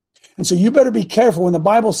 And so you better be careful when the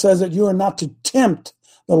Bible says that you are not to tempt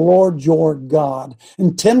the Lord your God.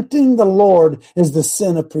 And tempting the Lord is the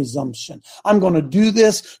sin of presumption. I'm going to do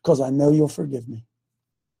this because I know you'll forgive me.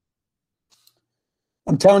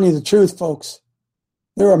 I'm telling you the truth, folks.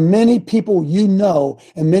 There are many people you know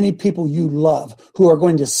and many people you love who are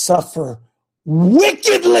going to suffer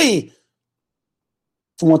wickedly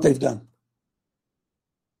from what they've done.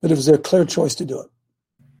 But it was their clear choice to do it.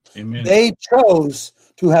 Amen. They chose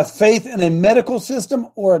to have faith in a medical system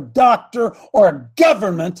or a doctor or a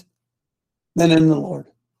government than in the Lord.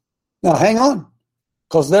 Now, hang on,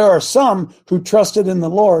 because there are some who trusted in the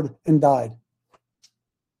Lord and died.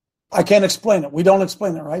 I can't explain it. We don't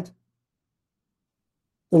explain it, right?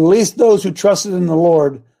 But at least those who trusted in the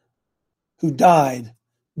Lord who died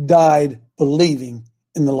believing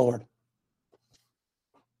in the Lord.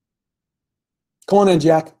 Come on in,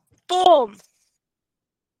 Jack. Boom.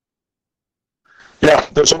 Yeah,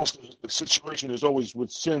 there's almost the situation is always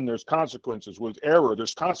with sin, there's consequences. With error,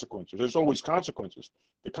 there's consequences. There's always consequences.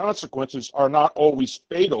 The consequences are not always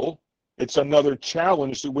fatal. It's another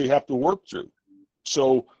challenge that we have to work through.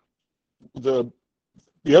 So the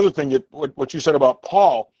other thing, what you said about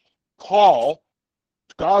Paul Paul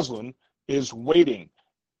Goslin is waiting.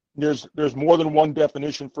 There's more than one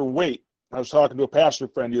definition for wait. I was talking to a pastor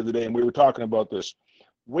friend the other day, and we were talking about this.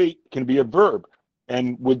 Wait can be a verb.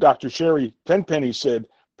 And with Dr. Sherry Tenpenny said,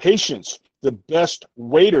 patience. The best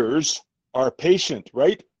waiters are patient,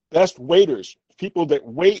 right? Best waiters. People that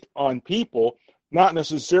wait on people, not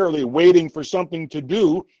necessarily waiting for something to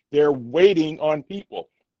do. They're waiting on people.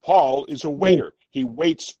 Paul is a waiter. He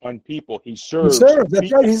waits on people. He serves. He serves.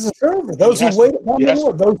 That's right. He's a server. Those who wait upon the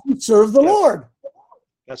Lord. Those who serve the Lord.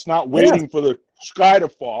 That's not waiting for the sky to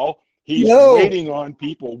fall. He's waiting on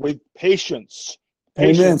people with patience.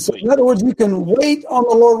 Amen. So in other words, you can wait on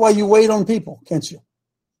the Lord while you wait on people, can't you?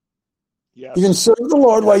 Yes. You can serve the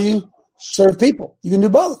Lord while you serve people. You can do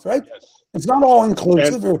both, right? Yes. It's not all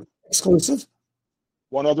inclusive or exclusive.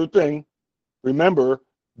 One other thing, remember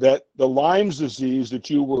that the Lyme's disease that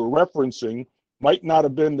you were referencing might not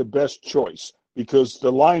have been the best choice, because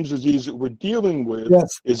the Lyme's disease that we're dealing with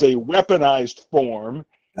is a weaponized form.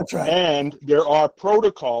 That's right. And there are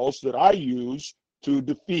protocols that I use to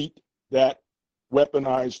defeat that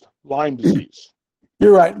weaponized Lyme disease.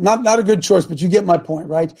 You're right. Not a good choice, but you get my point,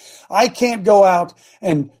 right? I can't go out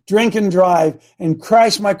and drink and drive and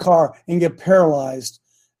crash my car and get paralyzed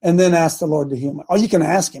and then ask the Lord to heal me. Oh, you can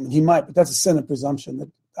ask him, and he might, but that's a sin of presumption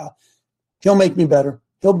that he'll make me better.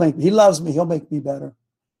 He loves me. He'll make me better.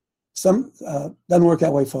 Some doesn't work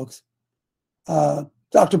that way, folks.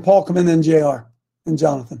 Dr. Paul, come in, then JR and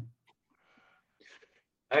Jonathan.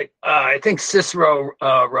 I think Cicero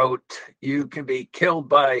wrote, you can be killed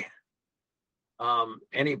by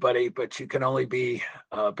anybody, but you can only be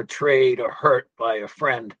betrayed or hurt by a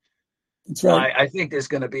friend. That's right. I think there's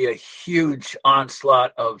going to be a huge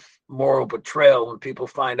onslaught of moral betrayal when people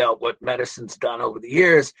find out what medicine's done over the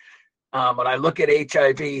years. When I look at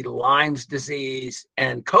HIV, Lyme's disease,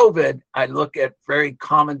 and COVID, I look at very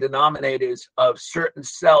common denominators of certain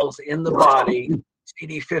cells in the body,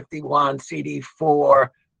 CD51, CD4,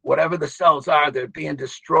 whatever the cells are, they're being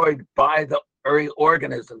destroyed by the very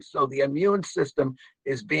organisms. So the immune system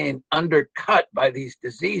is being undercut by these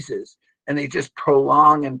diseases, and they just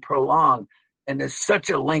prolong and prolong. And there's such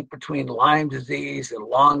a link between Lyme disease and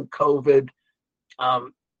long COVID.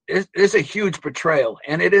 It's a huge betrayal,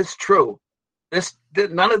 and it is true.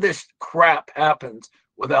 None of this crap happens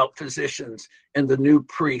without physicians and the new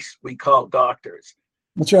priests we call doctors.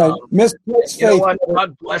 That's right. You know what?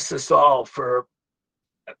 God bless us all for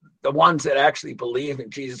the ones that actually believe in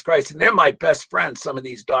Jesus Christ. And they're my best friends, some of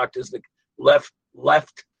these doctors that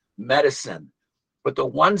left medicine. But the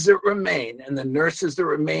ones that remain and the nurses that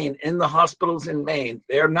remain in the hospitals in Maine,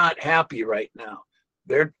 they're not happy right now.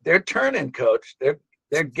 They're turning, Coach. They're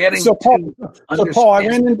getting Paul,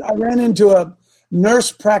 I ran into a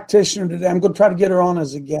nurse practitioner today. I'm going to try to get her on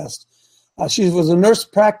as a guest. She was a nurse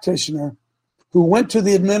practitioner who went to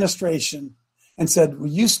the administration and said, will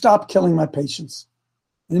you stop killing my patients?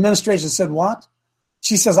 The administration said, what?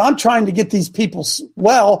 She says, I'm trying to get these people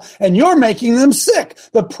well, and you're making them sick.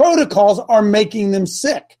 The protocols are making them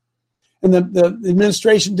sick. And the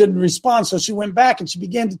administration didn't respond, so she went back and she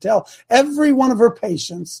began to tell every one of her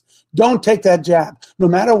patients, don't take that jab. No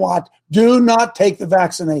matter what, do not take the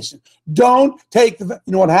vaccination. Don't take you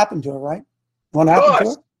know what happened to her, right? What happened to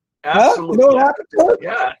her? Absolutely. You know what happened to her?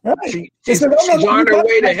 Yeah. Right. She's on her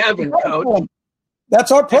way to heaven, Coach.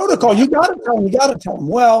 That's our protocol. You got to tell them.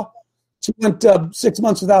 Well, she went 6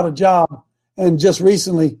 months without a job and just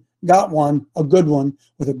recently got one, a good one,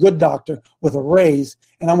 with a good doctor, with a raise,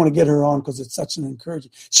 and I want to get her on because it's such an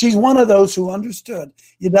encouraging. She's one of those who understood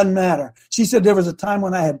it doesn't matter. She said there was a time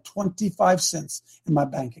when I had 25 cents in my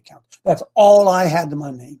bank account. That's all I had to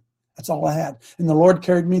my name. That's all I had. And the Lord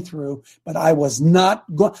carried me through, but I was not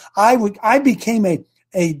going. I became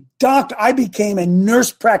a doctor. I became a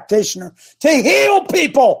nurse practitioner to heal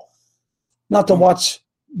people, not to watch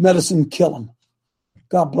medicine kill them.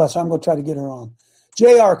 God bless her. I'm going to try to get her on.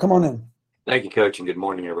 JR, come on in. Thank you, Coach, and good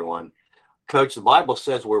morning, everyone. Coach, the Bible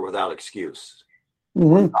says we're without excuse.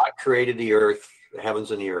 Mm-hmm. God created the earth, the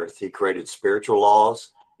heavens and the earth. He created spiritual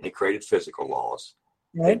laws, and he created physical laws.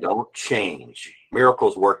 Right. They don't change.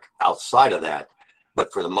 Miracles work outside of that,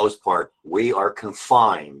 but for the most part, we are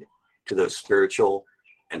confined to those spiritual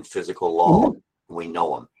and physical laws. Mm-hmm. We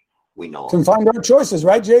know them. Confined to our choices,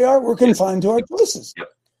 right, JR? We're confined to our choices. Yep.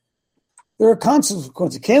 There are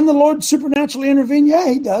consequences. Can the Lord supernaturally intervene? Yeah,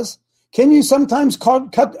 he does. Can you sometimes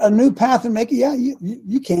cut a new path and make it? Yeah,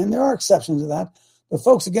 you can. There are exceptions to that. But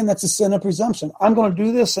folks, again, that's a sin of presumption. I'm going to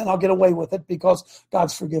do this and I'll get away with it because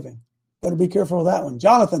God's forgiving. Better be careful with that one.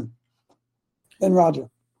 Jonathan, then Roger.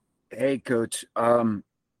 Hey, Coach. So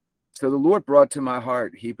the Lord brought to my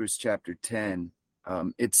heart Hebrews chapter 10,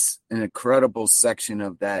 It's an incredible section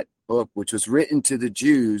of that book, which was written to the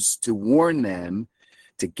Jews to warn them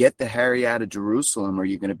to get the Harry out of Jerusalem or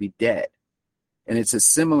you're going to be dead. And it's a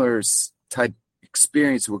similar type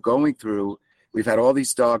experience we're going through. We've had all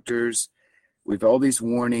these doctors, we've all these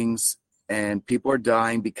warnings, and people are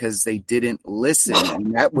dying because they didn't listen.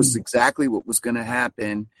 And that was exactly what was going to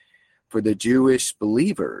happen for the Jewish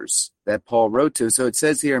believers that Paul wrote to. So it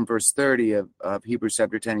says here in verse 30 of Hebrews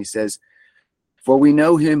chapter 10, he says, "For we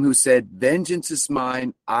know him who said, 'Vengeance is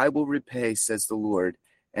mine, I will repay,' says the Lord.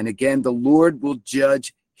 And again, the Lord will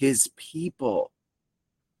judge his people."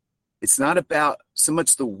 It's not about so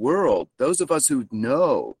much the world. Those of us who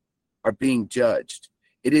know are being judged.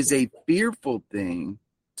 It is a fearful thing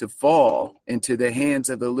to fall into the hands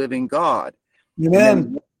of the living God.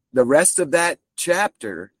 Amen. The rest of that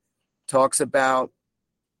chapter talks about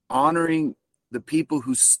honoring the people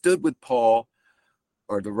who stood with Paul,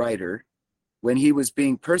 or the writer, when he was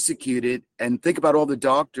being persecuted. And think about all the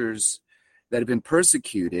doctors that have been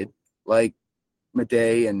persecuted, like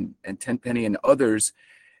Madej and Tenpenny and others.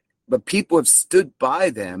 But people have stood by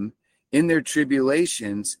them in their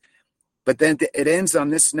tribulations. But then it ends on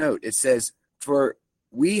this note. It says, "For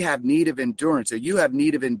we have need of endurance," or you have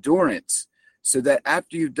need of endurance, "so that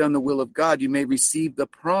after you've done the will of God, you may receive the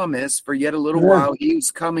promise. For yet a little while he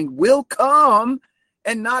who's coming will come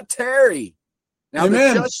and not tarry. Now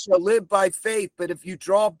Amen. The just shall live by faith. But if you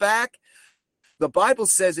draw back," the Bible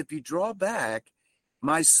says, "if you draw back,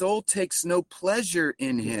 my soul takes no pleasure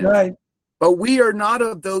in him." Right. But we are not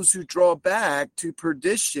of those who draw back to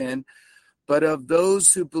perdition, but of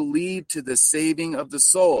those who believe to the saving of the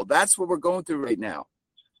soul. That's what we're going through right now.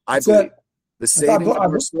 I believe the saving of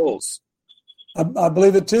our souls. I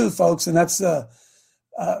believe it too, folks. And that's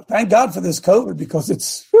thank God for this COVID, because it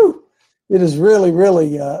is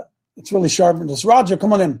really it's really sharpened us. Roger,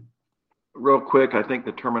 come on in. Real quick, I think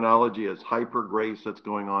the terminology is hyper grace that's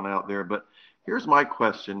going on out there. But here's my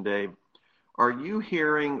question, Dave. Are you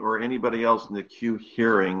hearing, or anybody else in the queue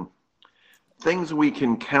hearing, things we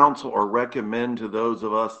can counsel or recommend to those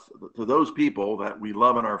of us, to those people that we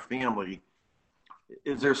love in our family?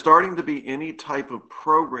 Is there starting to be any type of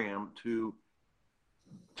program to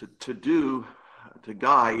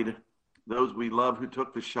guide those we love who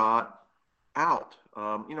took the shot out?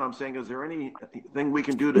 I'm saying, is there anything we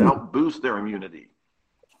can do to help boost their immunity?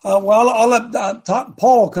 Well, I'll let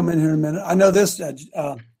Paul come in here in a minute. I know this.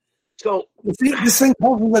 So this thing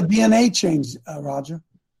causes a DNA change, Roger.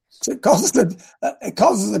 So it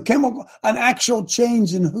causes a chemical, an actual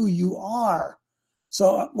change in who you are.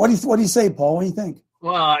 So what do you say, Paul? What do you think?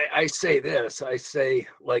 Well, I say this. I say,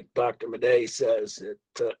 like Dr. Madej says,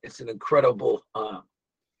 it's an incredible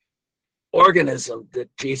organism that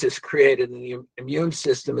Jesus created, and the immune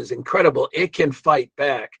system is incredible. It can fight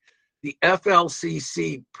back. The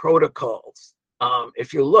FLCC protocols,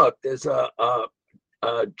 if you look, there's a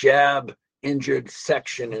jab injured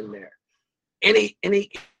section in there. Any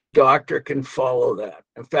doctor can follow that.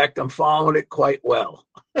 In fact, I'm following it quite well.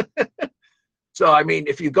 So, I mean,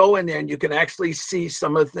 if you go in there and you can actually see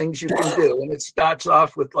some of the things you can do, and it starts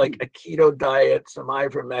off with like a keto diet, some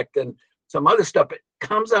ivermectin, some other stuff. It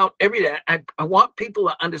comes out every day. I want people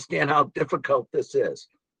to understand how difficult this is.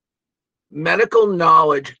 Medical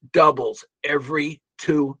knowledge doubles every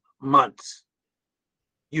 2 months.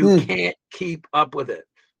 You can't keep up with it.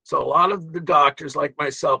 So a lot of the doctors, like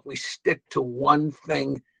myself, we stick to one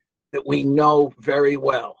thing that we know very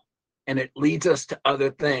well, and it leads us to other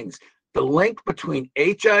things. The link between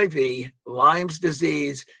HIV, Lyme's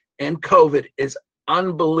disease, and COVID is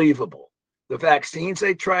unbelievable. The vaccines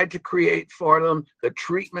they tried to create for them, the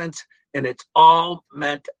treatments, and it's all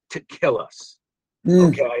meant to kill us.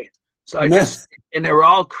 Okay? So and they're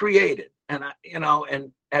all created. And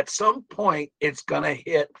and at some point it's going to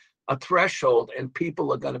hit a threshold and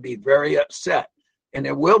people are going to be very upset. And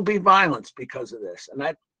there will be violence because of this.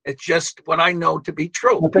 And it's just what I know to be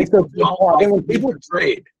true. People don't like to be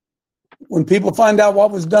betrayed. When people find out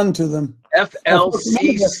what was done to them.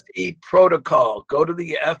 FLCC protocol. Go to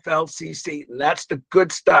the FLCC, and that's the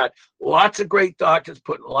good start. Lots of great doctors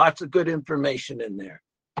putting lots of good information in there.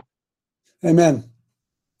 Amen.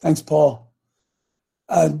 Thanks, Paul.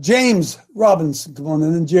 James Robinson, come on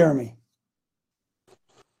in, and Jeremy.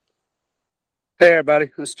 Hey,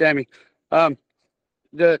 everybody. This is Jamie.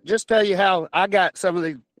 Just tell you how I got some of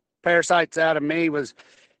the parasites out of me was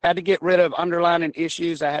had to get rid of underlying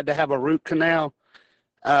issues. I had to have a root canal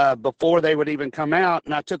before they would even come out.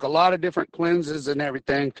 And I took a lot of different cleanses and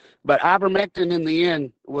everything. But ivermectin in the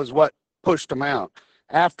end was what pushed them out.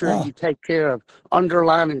 After you take care of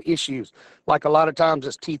underlying issues, like a lot of times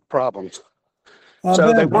it's teeth problems.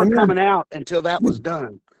 So they weren't coming out until that was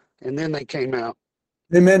done, and then they came out.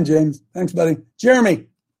 Amen, James. Thanks, buddy. Jeremy.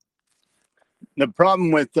 The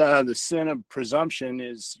problem with the sin of presumption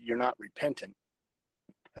is you're not repentant.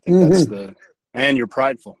 I think that's and you're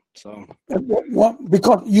prideful. So, well,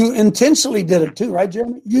 because you intentionally did it too, right,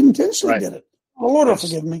 Jeremy? You intentionally did it. The Lord will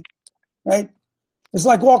forgive me, right? It's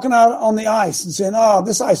like walking out on the ice and saying, "Oh,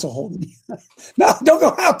 this ice will hold me." No, don't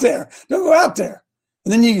go out there. Don't go out there.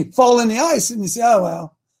 And then you fall in the ice and you say, "Oh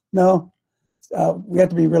well." No, we have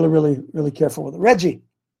to be really, really, really careful with it. Reggie.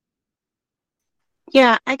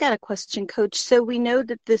 Yeah, I got a question, Coach. So we know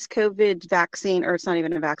that this COVID vaccine, or it's not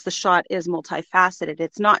even a vaccine, the shot is multifaceted.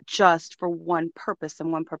 It's not just for one purpose and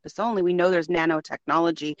one purpose only. We know there's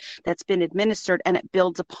nanotechnology that's been administered and it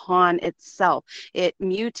builds upon itself. It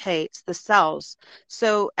mutates the cells.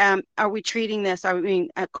 So are we treating this,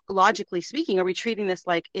 logically speaking, are we treating this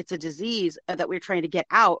like it's a disease that we're trying to get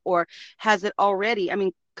out, or has it already,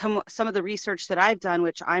 some of the research that I've done,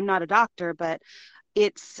 which I'm not a doctor, but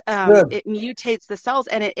it mutates the cells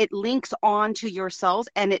and it links onto your cells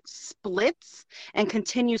and it splits and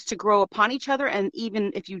continues to grow upon each other. And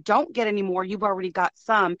even if you don't get any more, you've already got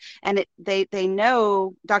some. And they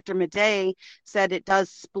know, Dr. Madej said it does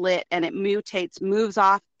split and it mutates, moves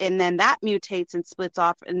off, and then that mutates and splits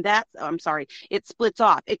off. And it splits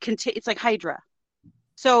off. It's like Hydra.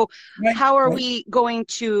 So how are we going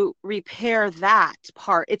to repair that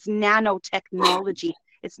part? It's nanotechnology.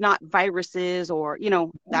 It's not viruses or,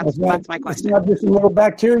 that's my question. It's not just a little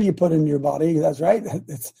bacteria you put in your body. That's right.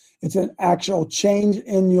 It's an actual change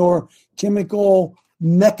in your chemical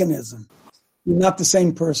mechanism. You're not the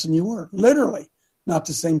same person you were. Literally not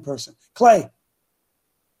the same person. Clay.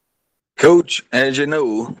 Coach, as you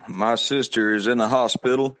know, my sister is in the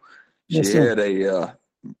hospital. She had a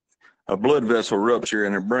blood vessel rupture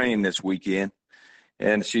in her brain this weekend,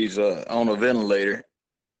 and she's on a ventilator.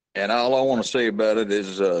 And all I want to say about it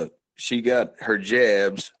is she got her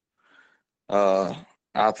jabs. I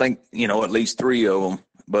think, at least 3 of them.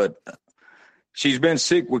 But she's been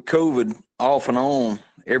sick with COVID off and on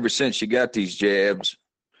ever since she got these jabs.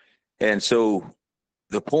 And so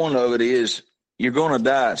the point of it is you're going to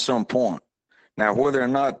die at some point. Now, whether or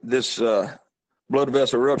not this blood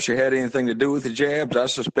vessel rupture had anything to do with the jabs, I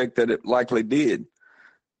suspect that it likely did.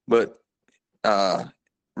 But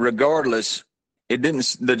regardless,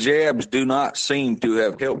 the jabs do not seem to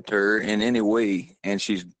have helped her in any way, and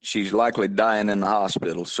she's likely dying in the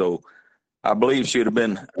hospital. So I believe she would have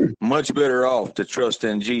been much better off to trust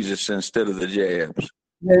in Jesus instead of the jabs.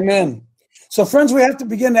 Amen. So, friends, we have to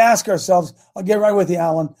begin to ask ourselves, I'll get right with you,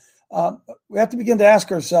 Alan. We have to begin to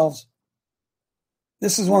ask ourselves,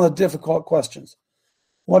 this is one of the difficult questions.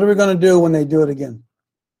 What are we going to do when they do it again?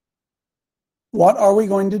 What are we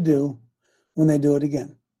going to do when they do it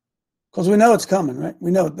again? Because we know it's coming, right?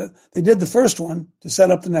 We know that they did the first one to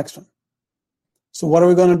set up the next one. So what are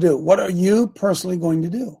we going to do? What are you personally going to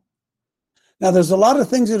do? Now, there's a lot of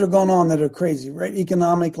things that are going on that are crazy, right?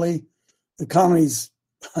 Economically, the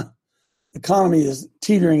economy is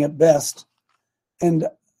teetering at best. And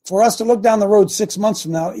for us to look down the road 6 months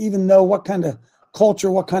from now, even know what kind of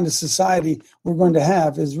culture, what kind of society we're going to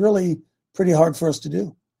have is really pretty hard for us to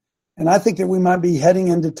do. And I think that we might be heading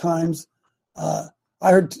into times. I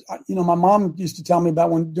heard, my mom used to tell me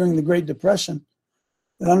about during the Great Depression,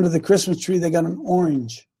 that under the Christmas tree, they got an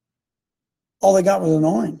orange. All they got was an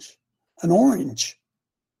orange. And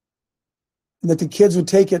that the kids would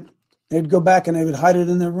take it, they'd go back and they would hide it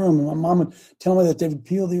in their room. And my mom would tell me that they would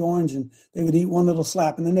peel the orange and they would eat one little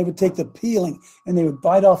slap. And then they would take the peeling and they would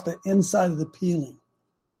bite off the inside of the peeling.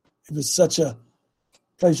 It was such a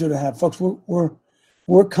pleasure to have. Folks,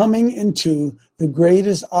 we're coming into the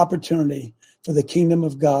greatest opportunity for the kingdom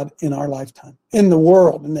of God in our lifetime, in the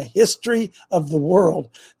world, in the history of the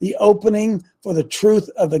world. The opening for the truth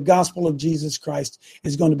of the gospel of Jesus Christ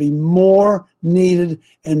is going to be more needed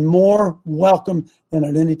and more welcome than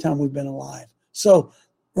at any time we've been alive. So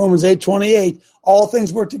Romans 8:28, all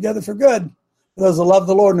things work together for good for those that love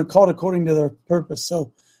the Lord and are called according to their purpose.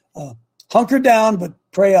 So hunker down, but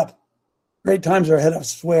pray up. Great times are ahead of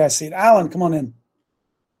us, the way I see it. Alan, come on in.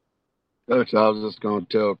 Coach, I was just going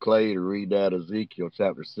to tell Clay to read that Ezekiel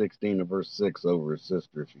chapter 16 and verse 6 over his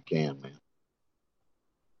sister if you can, man.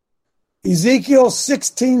 Ezekiel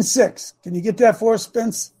 16:6. Can you get that for us,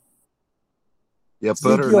 Spence? Yeah,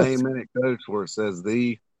 put her name in it, Coach, where it says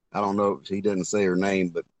thee. I don't know if he didn't say her name,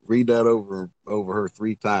 but read that over her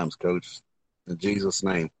 3 times, Coach, in Jesus'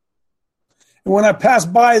 name. And when I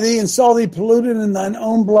passed by thee and saw thee polluted in thine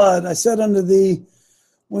own blood, I said unto thee,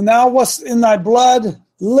 when thou wast in thy blood,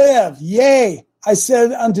 live. Yea, I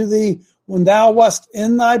said unto thee, when thou wast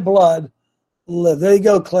in thy blood, live. There you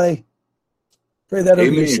go, Clay. Pray that over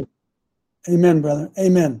Amen. your sister. Amen, brother.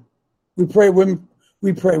 Amen. We pray.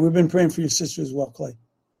 We pray. We've been praying for your sister as well, Clay.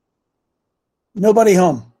 Nobody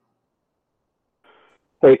home.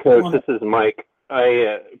 Hey, Coach, this is Mike.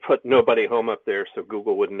 I put nobody home up there so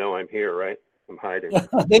Google wouldn't know I'm here, right? I'm hiding.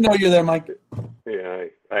 They know you're there, Mike. Yeah,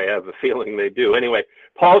 I have a feeling they do. Anyway,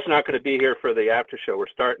 Paul's not going to be here for the after show. We're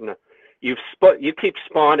starting to, you keep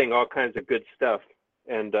spawning all kinds of good stuff,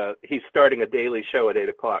 and he's starting a daily show at 8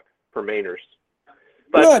 o'clock for Mainers.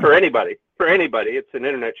 But Good. for anybody, it's an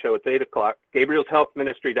internet show. It's 8 o'clock,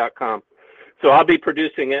 Gabriel'sHealthMinistry.com. So I'll be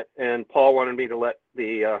producing it, and Paul wanted me to let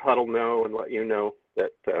the huddle know and let you know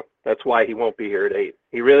that that's why he won't be here at 8.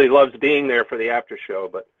 He really loves being there for the after show,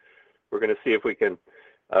 but we're going to see if we can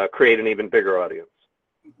create an even bigger audience.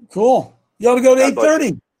 Cool. You ought to go to God bless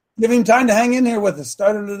 8:30. Give him time to hang in here with us.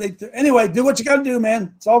 Started at 8:30. Anyway, do what you got to do,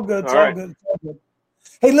 man. It's all good. It's All all right. good. It's all good.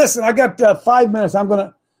 Hey, listen, I got 5 minutes. I'm going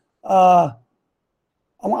to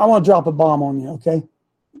I want to drop a bomb on you, okay?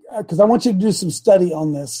 Because I want you to do some study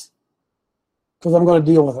on this because I'm going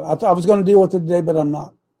to deal with it. I was going to deal with it today, but I'm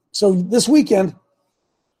not. So this weekend,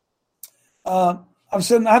 I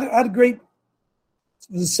had a great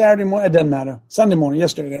Saturday morning. It doesn't matter. Sunday morning,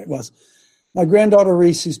 yesterday it was. My granddaughter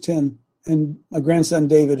Reese, who's 10, and my grandson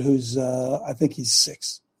David, who's I think he's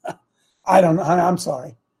 6. I don't know. I'm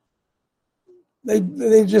sorry.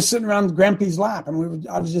 They just sitting around Grampy's lap, and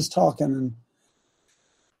I was just talking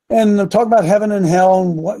and talking about heaven and hell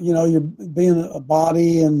and what you're being a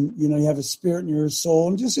body and you have a spirit and you're a soul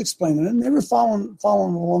and just explaining it. And they were following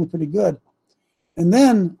along pretty good. And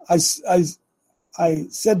then I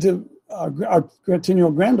said to our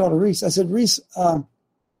 10-year-old granddaughter Reese, I said, Reese,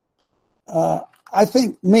 I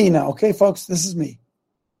think me now, okay, folks, this is me.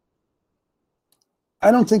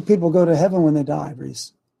 I don't think people go to heaven when they die,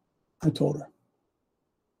 Reese. I told her.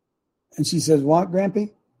 And she says, what,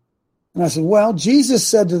 Grampy? And I said, well, Jesus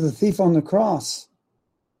said to the thief on the cross,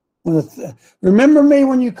 remember me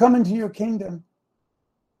when you come into your kingdom.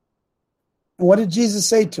 And what did Jesus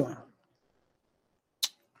say to him?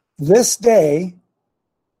 This day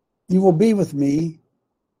you will be with me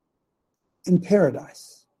in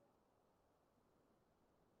paradise.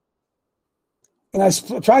 And I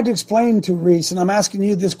tried to explain to Reese, and I'm asking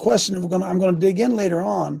you this question, I'm going to dig in later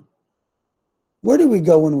on. Where do we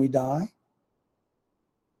go when we die?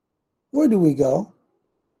 Where do we go?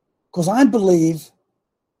 Because I believe,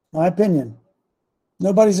 my opinion,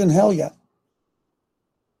 nobody's in hell yet.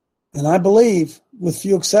 And I believe, with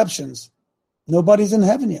few exceptions, nobody's in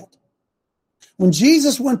heaven yet. When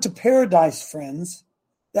Jesus went to paradise, friends,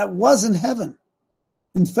 that wasn't heaven.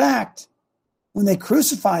 In fact, when they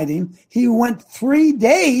crucified him, he went 3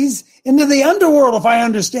 days into the underworld, if I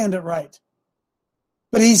understand it right.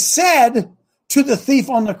 But he said to the thief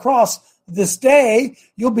on the cross, this day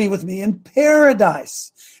you'll be with me in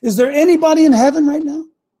paradise. Is there anybody in heaven right now?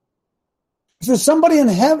 If there's somebody in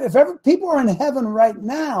heaven, if ever people are in heaven right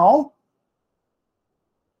now,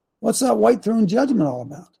 what's that white throne judgment all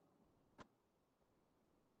about?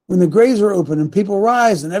 When the graves are open and people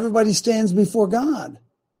rise and everybody stands before God.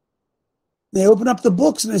 They open up the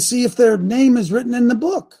books and they see if their name is written in the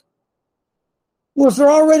book. Well, if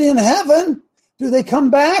they're already in heaven, do they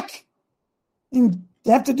come back and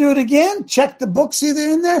have to do it again? Check the books, see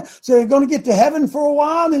they're in there. So you're going to get to heaven for a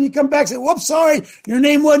while, and then you come back and say, whoops, sorry, your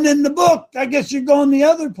name wasn't in the book. I guess you're going the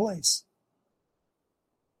other place.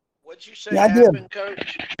 What'd you say Yeah, I happened, did.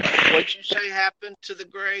 Coach? What'd you say happened to the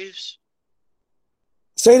graves?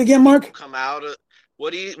 Say it again, Mark. Come out of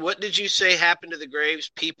what did you say happened to the graves?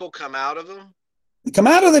 People come out of them? Come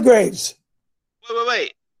out of the graves.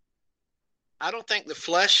 Wait. I don't think the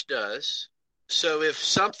flesh does. So if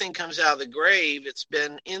something comes out of the grave, it's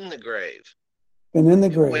been in the grave. Been in the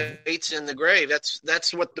grave. Waits in the grave.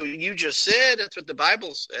 That's what you just said. That's what the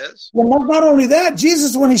Bible says. Well, not only that,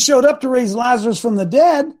 Jesus, when he showed up to raise Lazarus from the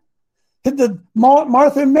dead,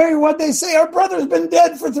 Martha and Mary, what'd they say? Our brother's been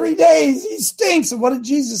dead for 3 days. He stinks. And what did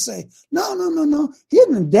Jesus say? No. He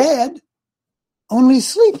isn't dead, only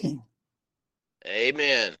sleeping.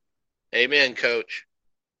 Amen. Amen, Coach.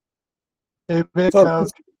 Amen, So,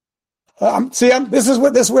 Coach. This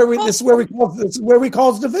is where we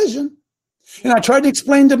cause division. And I tried to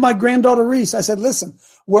explain to my granddaughter Reese. I said, listen,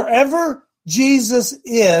 wherever Jesus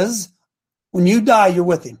is, when you die, you're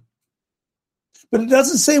with him. But it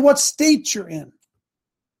doesn't say what state you're in.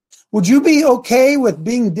 Would you be okay with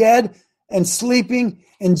being dead and sleeping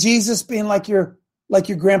and Jesus being like your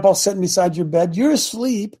grandpa sitting beside your bed? You're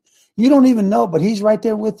asleep. You don't even know, but he's right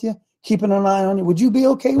there with you, keeping an eye on you. Would you be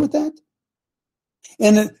okay with that?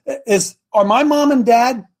 And are my mom and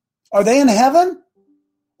dad, are they in heaven?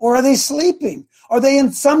 Or are they sleeping? Are they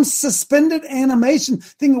in some suspended animation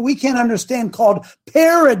thing that we can't understand called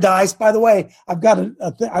paradise? By the way, I've got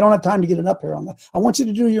I don't have time to get it up here on that. I want you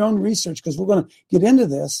to do your own research because we're going to get into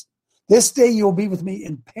this. This day you'll be with me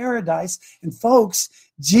in paradise. And folks,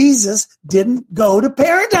 Jesus didn't go to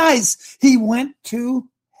paradise. He went to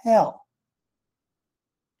hell.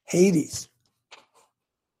 Hades.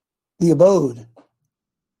 The abode.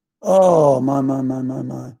 Oh,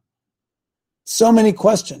 my. So many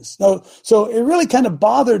questions. So it really kind of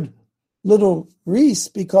bothered little Reese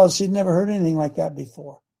because she'd never heard anything like that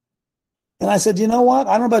before. And I said, you know what?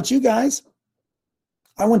 I don't know about you guys.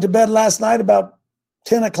 I went to bed last night about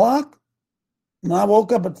 10 o'clock, and I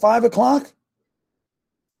woke up at 5 o'clock.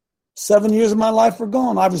 7 years of my life were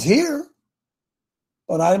gone. I was here,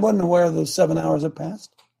 but I wasn't aware of those 7 hours had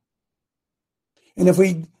passed. And if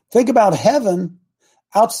we think about heaven,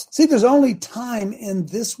 there's only time in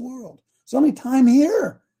this world. There's only time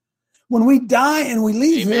here. When we die and we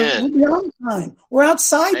leave here, we're beyond time. We're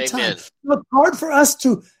outside time. So it's hard for us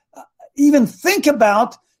to even think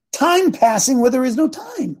about time passing where there is no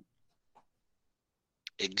time.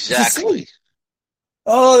 Exactly.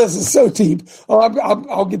 Oh, this is so deep. Oh,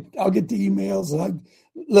 I'll get the emails.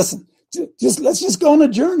 Listen, let's just go on a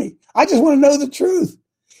journey. I just want to know the truth.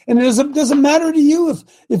 And it doesn't matter to you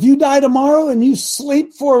if you die tomorrow and you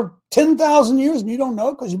sleep for 10,000 years and you don't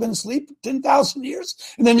know because you've been asleep for 10,000 years,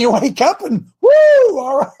 and then you wake up and woo,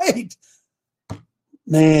 all right.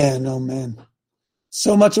 Man, oh man.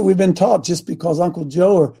 So much that we've been taught just because Uncle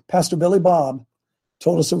Joe or Pastor Billy Bob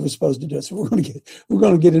told us that we're supposed to do it. So we're going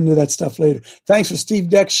to get into that stuff later. Thanks for Steve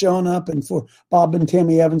Deck showing up, and for Bob and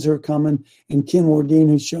Tammy Evans who are coming, and Ken Wardine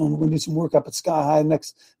who's showing. We're going to do some work up at Sky High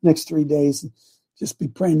next 3 days. Just be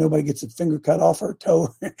praying nobody gets a finger cut off or a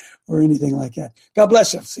toe or anything like that. God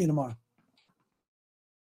bless you. See you tomorrow.